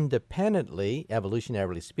developed independently,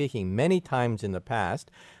 evolutionarily speaking, many times in the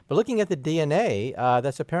past. But looking at the DNA,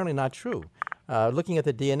 that's apparently not true. Looking at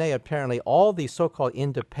the DNA, apparently all the so-called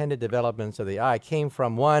independent developments of the eye came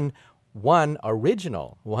from one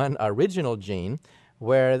original gene,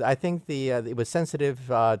 where I think it was sensitive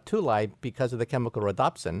to light because of the chemical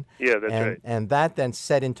rhodopsin. Yeah, that's right. And that then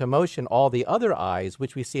set into motion all the other eyes,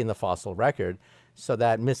 which we see in the fossil record. So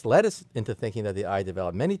that misled us into thinking that the eye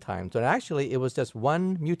developed many times. And actually, it was just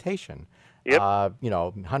one mutation,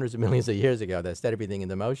 hundreds of millions of years ago that set everything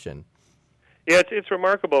into motion. Yeah, it's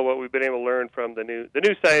remarkable what we've been able to learn from the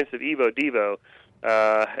new science of evo-devo,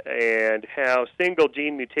 and how single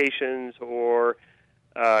gene mutations or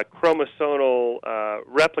chromosomal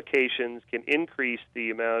replications can increase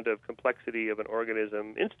the amount of complexity of an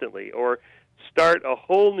organism instantly, or start a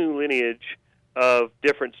whole new lineage of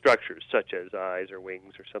different structures, such as eyes or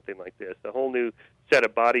wings or something like this. A whole new set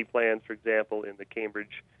of body plans, for example, in the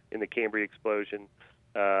Cambrian explosion.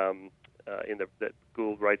 that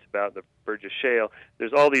Gould writes about in the Burgess Shale.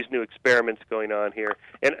 There's all these new experiments going on here,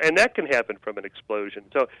 and that can happen from an explosion.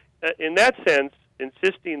 So, in that sense,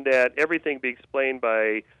 insisting that everything be explained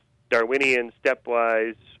by Darwinian,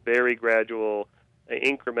 stepwise, very gradual,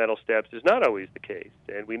 incremental steps is not always the case,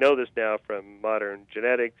 and we know this now from modern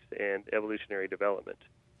genetics and evolutionary development.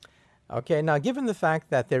 Okay, now given the fact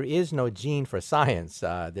that there is no gene for science,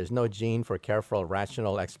 there's no gene for careful,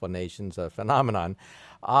 rational explanations of phenomenon,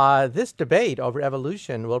 this debate over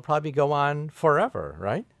evolution will probably go on forever,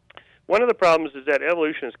 right? One of the problems is that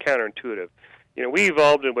evolution is counterintuitive. We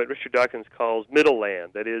evolved in what Richard Dawkins calls middle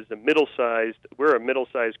land. That is, we're a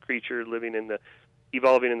middle-sized creature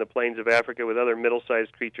evolving in the plains of Africa with other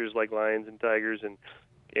middle-sized creatures like lions and tigers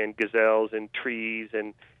and gazelles and trees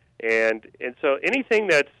and so anything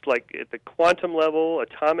that's like at the quantum level,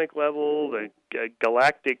 atomic level, the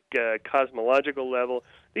galactic cosmological level,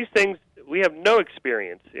 these things we have no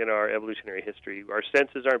experience in our evolutionary history. Our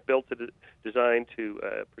senses aren't designed to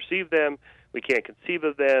perceive them. We can't conceive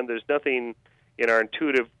of them. There's nothing in our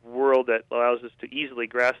intuitive world that allows us to easily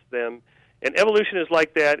grasp them. And evolution is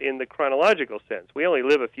like that in the chronological sense. We only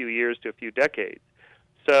live a few years to a few decades.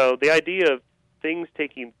 So the idea of things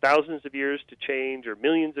taking thousands of years to change or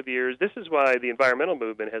millions of years, this is why the environmental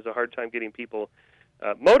movement has a hard time getting people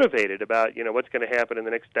motivated about what's going to happen in the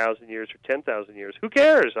next 1,000 years or 10,000 years. Who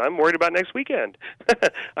cares? I'm worried about next weekend.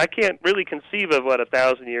 I can't really conceive of what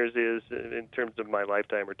 1,000 years is in terms of my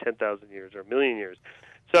lifetime, or 10,000 years, or a million years.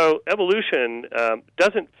 So evolution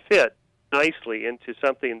doesn't fit nicely into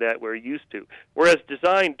something that we're used to, whereas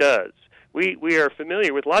design does. We are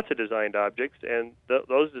familiar with lots of designed objects, and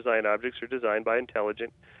those design objects are designed by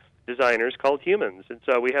intelligent designers called humans. And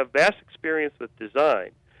so we have vast experience with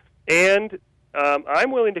design. And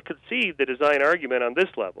I'm willing to concede the design argument on this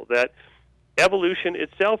level, that evolution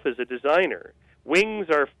itself is a designer. Wings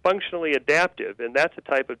are functionally adaptive, and that's a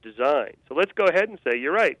type of design. So let's go ahead and say,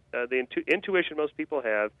 you're right, the intuition most people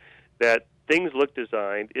have that things look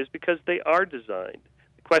designed is because they are designed.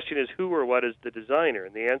 The question is, who or what is the designer?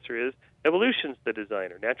 And the answer is, evolution's the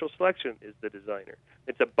designer. Natural selection is the designer.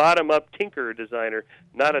 It's a bottom-up tinkerer designer,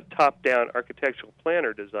 not a top-down architectural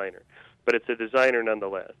planner designer, but it's a designer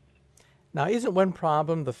nonetheless. Now, isn't one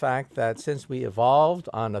problem the fact that since we evolved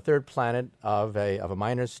on a third planet of a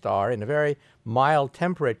minor star in a very mild,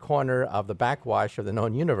 temperate corner of the backwash of the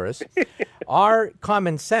known universe, our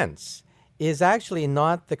common sense is actually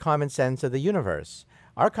not the common sense of the universe.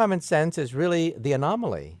 Our common sense is really the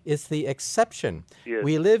anomaly. It's the exception. Yes.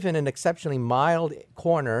 We live in an exceptionally mild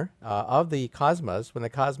corner of the cosmos when the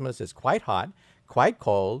cosmos is quite hot, quite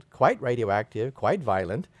cold, quite radioactive, quite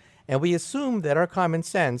violent, and we assume that our common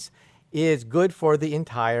sense is good for the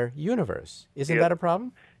entire universe. Isn't that a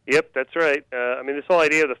problem? Yep, that's right. This whole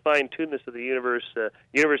idea of the fine-tunedness of the universe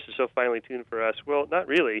is so finely tuned for us. Well, not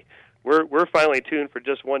really. We're finely tuned for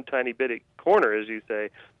just one tiny bit of corner, as you say.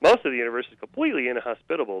 Most of the universe is completely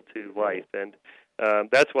inhospitable to life, and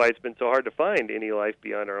that's why it's been so hard to find any life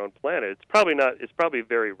beyond our own planet. It's probably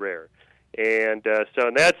very rare. And so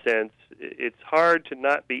in that sense, it's hard to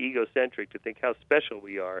not be egocentric, to think how special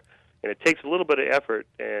we are. And it takes a little bit of effort,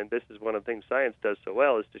 and this is one of the things science does so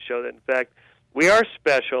well, is to show that, in fact, we are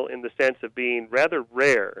special in the sense of being rather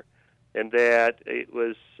rare, and that it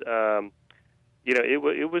was,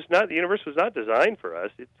 it was not, the universe was not designed for us.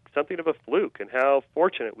 It's something of a fluke, and how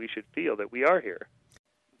fortunate we should feel that we are here.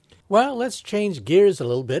 Well, let's change gears a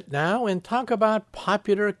little bit now and talk about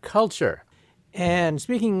popular culture. And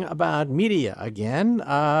speaking about media again,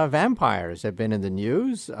 vampires have been in the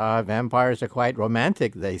news. Vampires are quite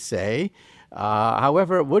romantic, they say.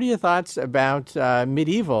 However, what are your thoughts about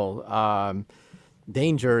medieval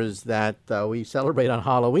dangers that we celebrate on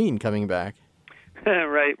Halloween coming back?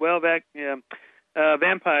 Right. Well,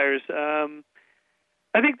 vampires.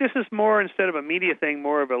 I think this is more, instead of a media thing,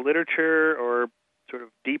 more of a literature or sort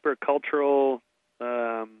of deeper cultural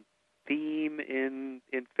theme in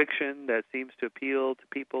fiction that seems to appeal to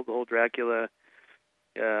people. The whole Dracula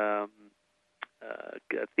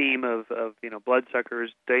theme of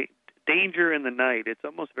bloodsuckers, danger in the night. It's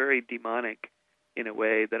almost very demonic in a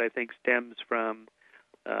way that I think stems from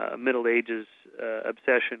Middle Ages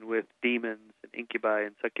obsession with demons and incubi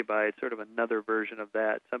and succubi. It's sort of another version of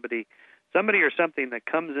that. Somebody or something that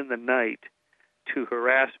comes in the night to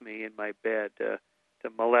harass me in my bed, to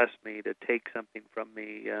molest me, to take something from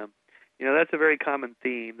me. That's a very common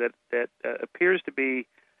theme that appears to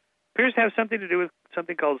have something to do with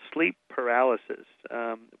something called sleep paralysis,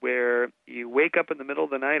 where you wake up in the middle of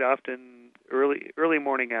the night, often early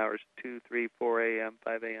morning hours, 2, 3, 4 a.m.,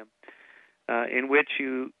 5 a.m., in which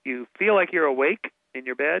you feel like you're awake, in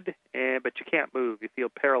your bed, but you can't move. You feel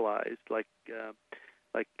paralyzed, like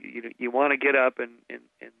you want to get up and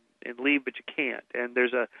leave, but you can't. And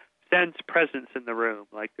there's a sense presence in the room,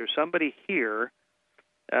 like there's somebody here,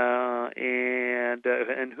 and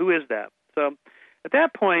who is that? So at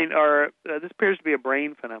that point, this appears to be a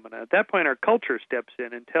brain phenomenon. At that point, our culture steps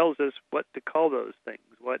in and tells us what to call those things,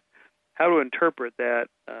 how to interpret that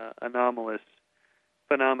anomalous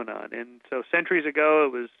phenomenon. And so centuries ago,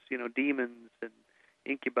 it was demons and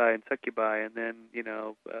incubi and succubi, and then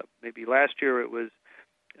maybe last year it was,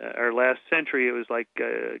 or last century it was like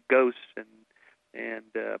ghosts and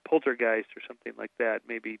poltergeist or something like that.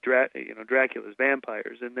 Maybe Dracula's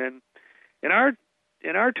vampires, and then in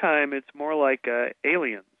our time, it's more like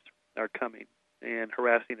aliens are coming and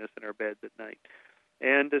harassing us in our beds at night.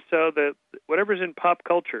 And so whatever's in pop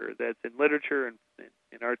culture, that's in literature and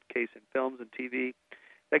in our case in films and TV,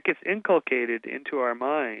 that gets inculcated into our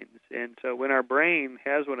minds. And so when our brain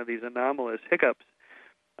has one of these anomalous hiccups,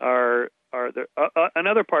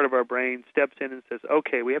 another part of our brain steps in and says,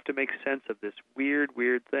 okay, we have to make sense of this weird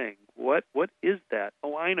thing. What is that?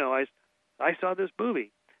 Oh, I know. I saw this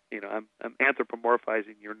movie. I'm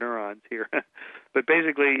anthropomorphizing your neurons here, but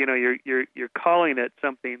basically, you're calling it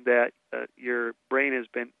something that your brain has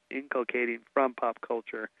been inculcating from pop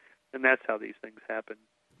culture, and that's how these things happen.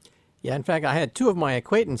 Yeah, in fact, I had two of my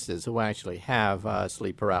acquaintances who actually have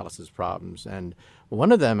sleep paralysis problems, and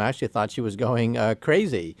one of them actually thought she was going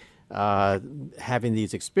crazy having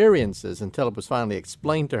these experiences until it was finally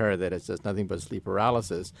explained to her that it's just nothing but sleep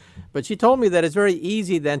paralysis. But she told me that it's very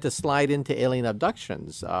easy then to slide into alien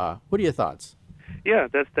abductions. What are your thoughts? Yeah,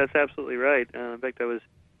 that's absolutely right. In fact, I was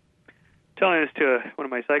telling this to one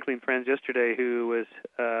of my cycling friends yesterday who's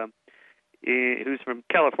from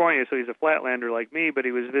California, so he's a flatlander like me, but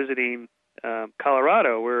he was visiting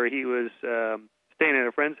Colorado, where he was staying at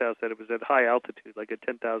a friend's house that it was at high altitude, like at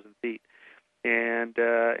 10,000 feet. And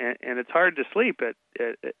it's hard to sleep at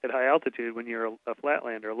high altitude when you're a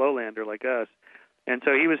flatlander, a lowlander like us. And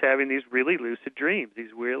so he was having these really lucid dreams,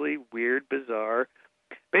 these really weird, bizarre.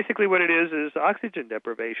 Basically, what it is oxygen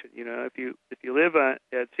deprivation. If you live at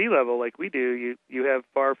sea level like we do, you have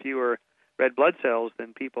far fewer red blood cells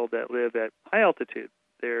than people that live at high altitude.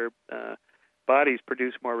 Their bodies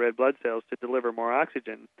produce more red blood cells to deliver more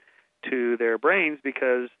oxygen to their brains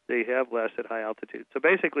because they have less at high altitude. So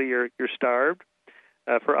basically, you're starved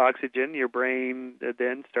for oxygen. Your brain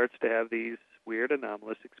then starts to have these weird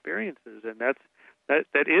anomalous experiences, and that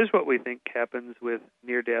is what we think happens with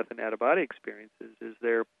near-death and out-of-body experiences. Is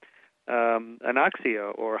there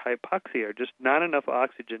anoxia or hypoxia, or just not enough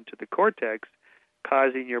oxygen to the cortex,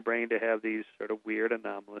 causing your brain to have these sort of weird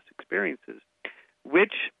anomalous experiences?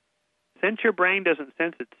 Which, since your brain doesn't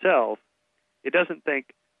sense itself, it doesn't think,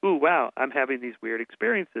 ooh, wow, I'm having these weird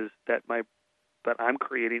experiences that I'm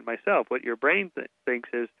creating myself. What your brain thinks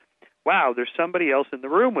is, wow, there's somebody else in the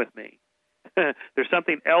room with me. There's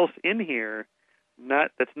something else in here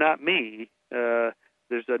that's not me.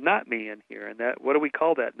 There's a not me in here. And what do we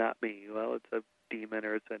call that not me? Well, it's a demon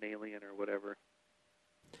or it's an alien or whatever.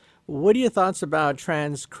 What are your thoughts about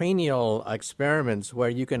transcranial experiments where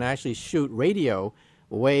you can actually shoot radio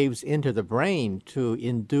waves into the brain to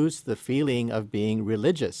induce the feeling of being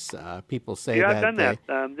religious? People say that. Yeah, I've done that.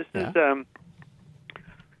 This is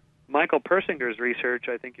Michael Persinger's research,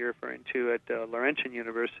 I think you're referring to, at Laurentian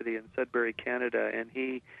University in Sudbury, Canada, and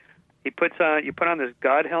you put on this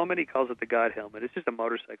God helmet. He calls it the God helmet. It's just a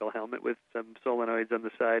motorcycle helmet with some solenoids on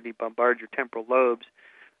the side, and he bombards your temporal lobes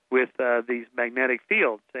with these magnetic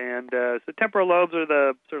fields. And so temporal lobes are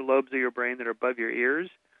the sort of lobes of your brain that are above your ears,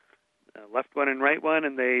 left one and right one,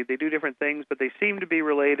 and they do different things, but they seem to be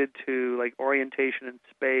related to like orientation in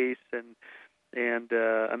space and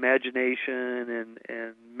imagination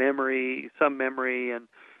and memory, some memory. And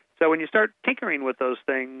so when you start tinkering with those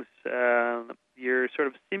things, you're sort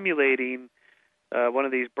of simulating one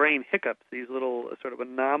of these brain hiccups, these little sort of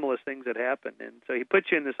anomalous things that happen. And so he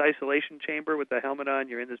puts you in this isolation chamber with the helmet on.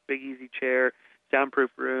 You're in this big easy chair,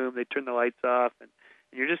 soundproof room. They turn the lights off, and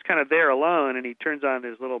you're just kind of there alone, and he turns on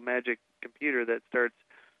his little magic computer that starts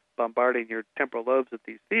bombarding your temporal lobes with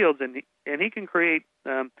these fields, and he can create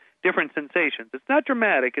different sensations. It's not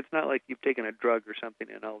dramatic. It's not like you've taken a drug or something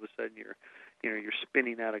and all of a sudden you're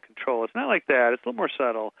spinning out of control. It's not like that. It's a little more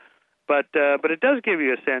subtle, but it does give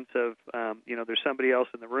you a sense of there's somebody else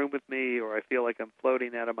in the room with me, or I feel like I'm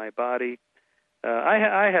floating out of my body.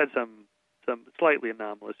 I had some slightly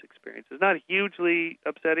anomalous experiences, not hugely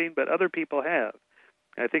upsetting, but other people have.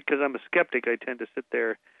 I think because I'm a skeptic, I tend to sit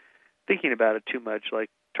there thinking about it too much, like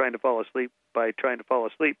trying to fall asleep by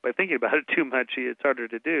thinking about it too much. It's harder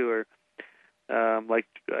to do. Like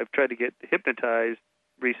I've tried to get hypnotized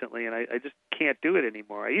recently, and I just can't do it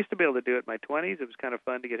anymore. I used to be able to do it in my 20s. It was kind of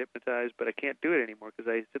fun to get hypnotized, but I can't do it anymore because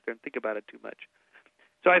I sit there and think about it too much.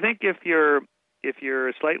 So I think if you're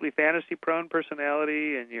a slightly fantasy-prone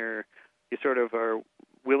personality and you sort of are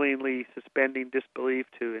willingly suspending disbelief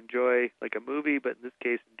to enjoy like a movie, but in this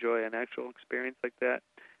case enjoy an actual experience like that,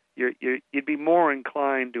 you'd be more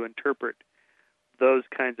inclined to interpret those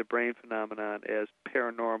kinds of brain phenomenon as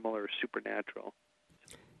paranormal or supernatural.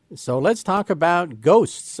 So let's talk about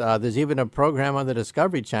ghosts. There's even a program on the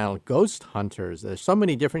Discovery Channel, Ghost Hunters. There's so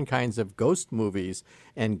many different kinds of ghost movies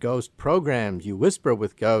and ghost programs. You whisper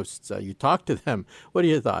with ghosts. You talk to them. What are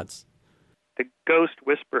your thoughts? The ghost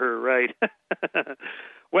whisperer, right.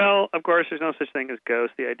 Well, of course, there's no such thing as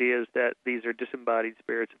ghosts. The idea is that these are disembodied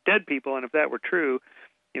spirits of dead people, and if that were true,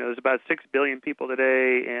 there's about 6 billion people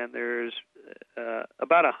today, and there's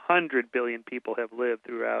about 100 billion people have lived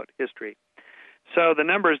throughout history. So the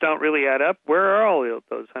numbers don't really add up. Where are all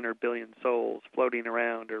those 100 billion souls floating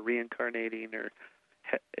around or reincarnating or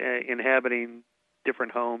inhabiting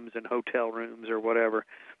different homes and hotel rooms or whatever?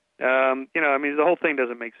 The whole thing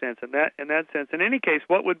doesn't make sense in that sense. In any case,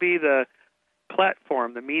 what would be the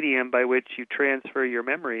platform, the medium by which you transfer your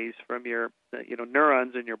memories from your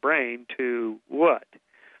neurons in your brain to what?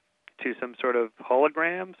 To some sort of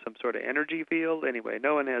hologram, some sort of energy field? Anyway,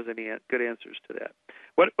 no one has any good answers to that.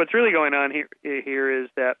 What's really going on here is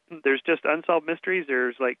that there's just unsolved mysteries.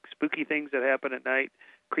 There's like spooky things that happen at night,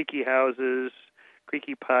 creaky houses,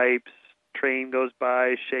 creaky pipes, train goes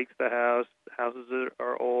by, shakes the house, houses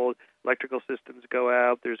are old, electrical systems go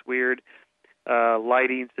out, there's weird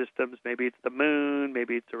lighting systems. Maybe it's the moon,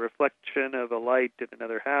 maybe it's a reflection of a light in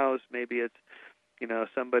another house, maybe it's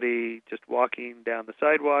somebody just walking down the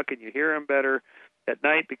sidewalk and you hear them better at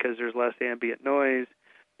night because there's less ambient noise.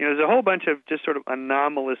 There's a whole bunch of just sort of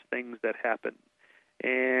anomalous things that happen.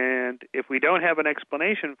 And if we don't have an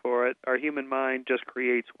explanation for it, our human mind just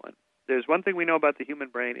creates one. There's one thing we know about the human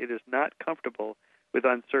brain: it is not comfortable with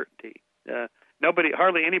uncertainty.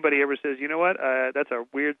 Hardly anybody ever says, you know what, that's a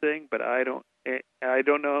weird thing, but I don't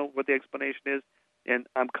know what the explanation is, and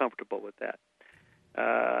I'm comfortable with that.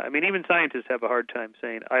 Even scientists have a hard time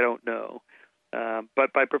saying, I don't know.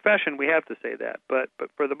 But by profession, we have to say that. But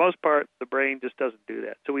for the most part, the brain just doesn't do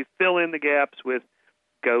that. So we fill in the gaps with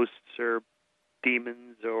ghosts or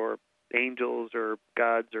demons or angels or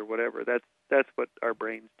gods or whatever. That's what our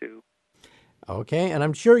brains do. Okay, and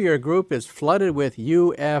I'm sure your group is flooded with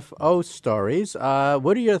UFO stories.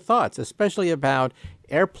 What are your thoughts, especially about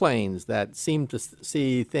airplanes that seem to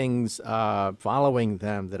see things following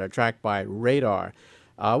them that are tracked by radar?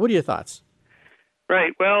 What are your thoughts?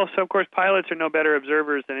 Right. Well, so of course pilots are no better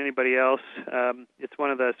observers than anybody else. It's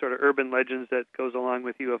one of the sort of urban legends that goes along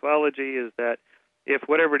with ufology is that if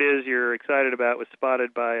whatever it is you're excited about was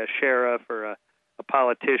spotted by a sheriff or a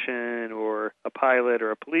politician or a pilot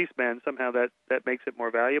or a policeman, somehow that makes it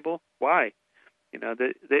more valuable. Why?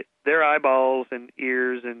 Their eyeballs and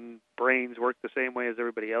ears and brains work the same way as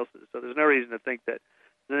everybody else's. So there's no reason to think that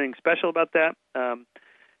there's anything special about that.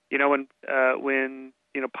 When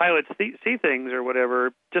pilots see things or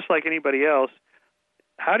whatever, just like anybody else,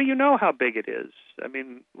 how do you know how big it is?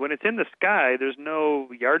 When it's in the sky, there's no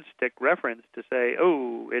yardstick reference to say,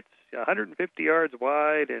 oh, it's 150 yards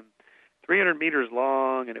wide and 300 meters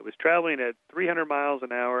long, and it was traveling at 300 miles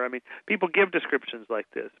an hour. People give descriptions like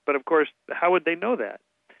this, but of course, how would they know that?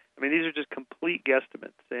 These are just complete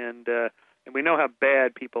guesstimates, and we know how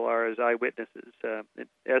bad people are as eyewitnesses in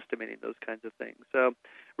estimating those kinds of things. So,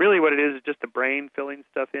 really, what it is just the brain filling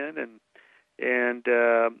stuff in, and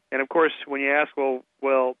of course, when you ask,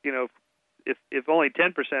 if only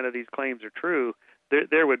 10% of these claims are true,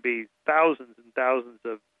 there would be thousands and thousands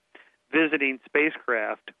of visiting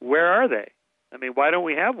spacecraft. Where are they? Why don't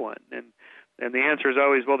we have one? And the answer is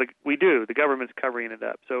always, we do. The government's covering it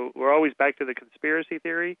up. So we're always back to the conspiracy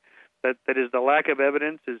theory, that is the lack of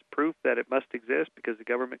evidence is proof that it must exist because the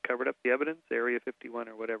government covered up the evidence, Area 51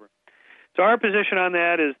 or whatever. So our position on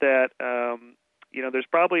that is that, there's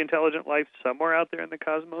probably intelligent life somewhere out there in the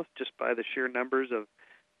cosmos just by the sheer numbers of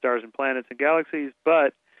stars and planets and galaxies,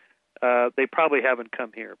 but they probably haven't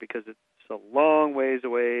come here because it's a long ways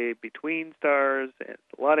away between stars and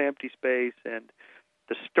a lot of empty space, and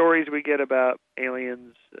the stories we get about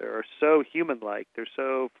aliens are so human-like. They're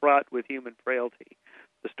so fraught with human frailty,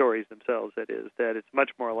 the stories themselves, that is, that it's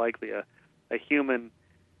much more likely a human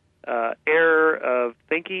error of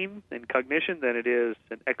thinking and cognition than it is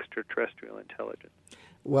an extraterrestrial intelligence.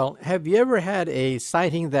 Well, have you ever had a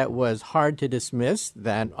sighting that was hard to dismiss,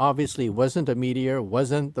 that obviously wasn't a meteor,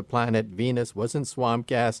 wasn't the planet Venus, wasn't swamp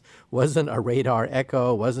gas, wasn't a radar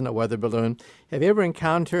echo, wasn't a weather balloon? Have you ever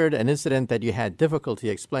encountered an incident that you had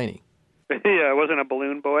difficulty explaining? Yeah, I wasn't a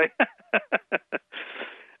balloon boy.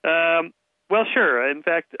 Well, sure. In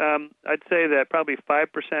fact, I'd say that probably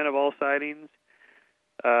 5% of all sightings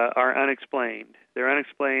are unexplained. They're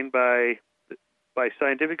unexplained by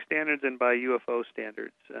scientific standards and by UFO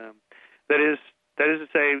standards. That is to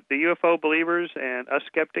say, the UFO believers and us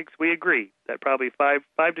skeptics, we agree that probably 5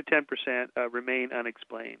 to 10% remain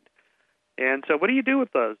unexplained. And so, what do you do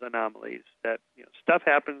with those anomalies? That stuff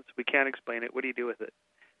happens, we can't explain it. What do you do with it?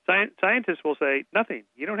 Scientists will say nothing.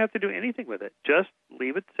 You don't have to do anything with it. Just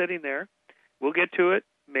leave it sitting there. We'll get to it,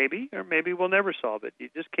 maybe, or maybe we'll never solve it. You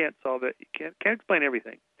just can't solve it. You can't explain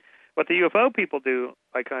everything. What the UFO people do,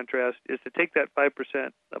 by contrast, is to take that 5%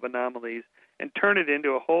 of anomalies and turn it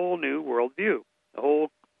into a whole new worldview, a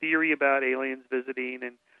whole theory about aliens visiting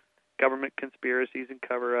and government conspiracies and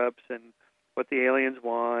cover-ups and what the aliens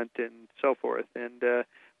want and so forth. And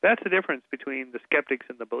that's the difference between the skeptics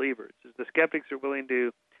and the believers. Is the skeptics are willing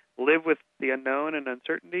to live with the unknown and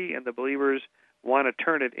uncertainty, and the believers want to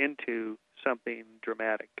turn it into something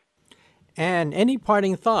dramatic. And any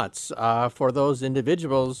parting thoughts for those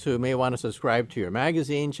individuals who may want to subscribe to your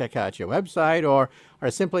magazine, check out your website, or are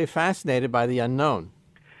simply fascinated by the unknown?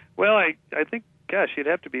 Well, I think, gosh, you'd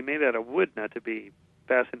have to be made out of wood not to be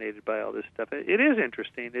fascinated by all this stuff. It is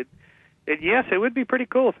interesting. Yes, it would be pretty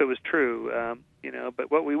cool if it was true, but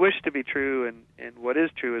what we wish to be true and what is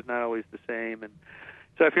true is not always the same. And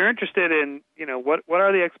so if you're interested in, what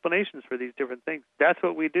are the explanations for these different things, that's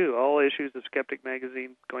what we do. All issues of Skeptic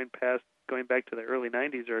magazine going back to the early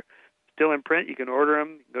 90s are still in print. You can order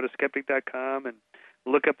them. You can go to skeptic.com and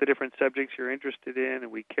look up the different subjects you're interested in,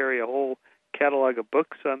 and we carry a whole catalog of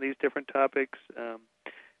books on these different topics. So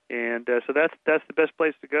that's the best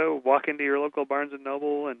place to go. Walk into your local Barnes &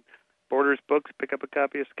 Noble and Borders Books, pick up a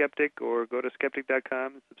copy of Skeptic, or go to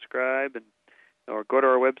skeptic.com and subscribe, or go to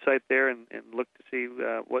our website there and look to see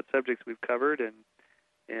what subjects we've covered and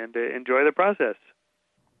enjoy the process.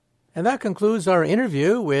 And that concludes our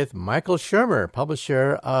interview with Michael Shermer,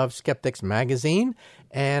 publisher of Skeptics magazine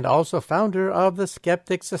and also founder of the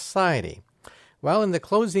Skeptics Society. Well, in the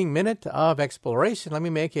closing minute of exploration, let me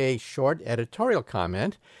make a short editorial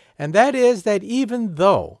comment, and that is that even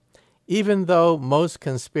though most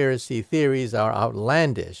conspiracy theories are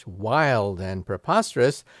outlandish, wild, and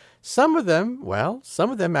preposterous, some of them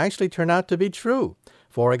actually turn out to be true.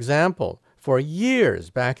 For example, for years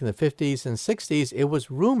back in the 50s and 60s, it was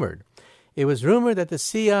rumored that the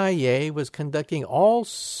CIA was conducting all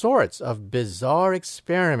sorts of bizarre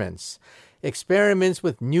experiments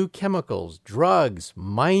with new chemicals, drugs,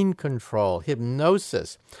 mind control,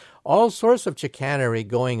 hypnosis, all sorts of chicanery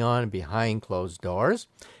going on behind closed doors.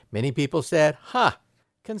 Many people said,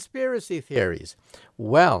 conspiracy theories.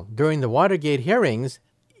 Well, during the Watergate hearings,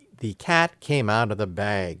 the cat came out of the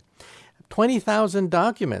bag. 20,000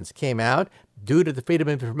 documents came out due to the Freedom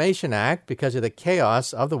of Information Act because of the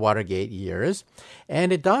chaos of the Watergate years,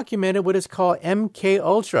 and it documented what is called MK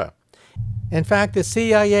Ultra. In fact, the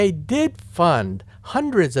CIA did fund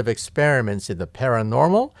hundreds of experiments in the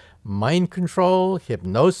paranormal, mind control,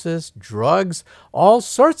 hypnosis, drugs, all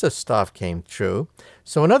sorts of stuff came true.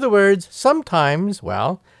 So in other words, sometimes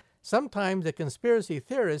the conspiracy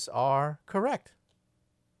theorists are correct.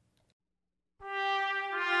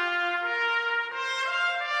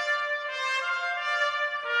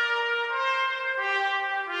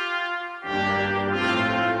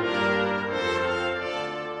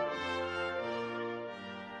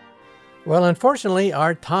 Well, unfortunately,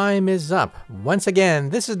 our time is up. Once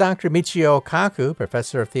again, this is Dr. Michio Kaku,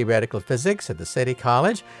 Professor of Theoretical Physics at the City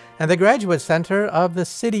College and the Graduate Center of the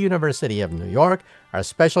City University of New York. Our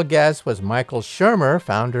special guest was Michael Shermer,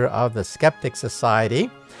 founder of the Skeptics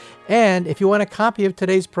Society. And if you want a copy of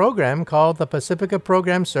today's program, call the Pacifica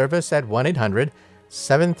Program Service at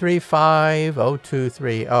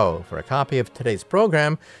 1-800-735-0230. For a copy of today's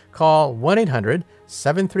program, call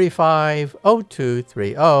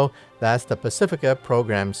 1-800-735-0230. That's the Pacifica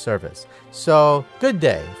Program Service. So, good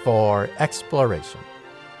day for exploration.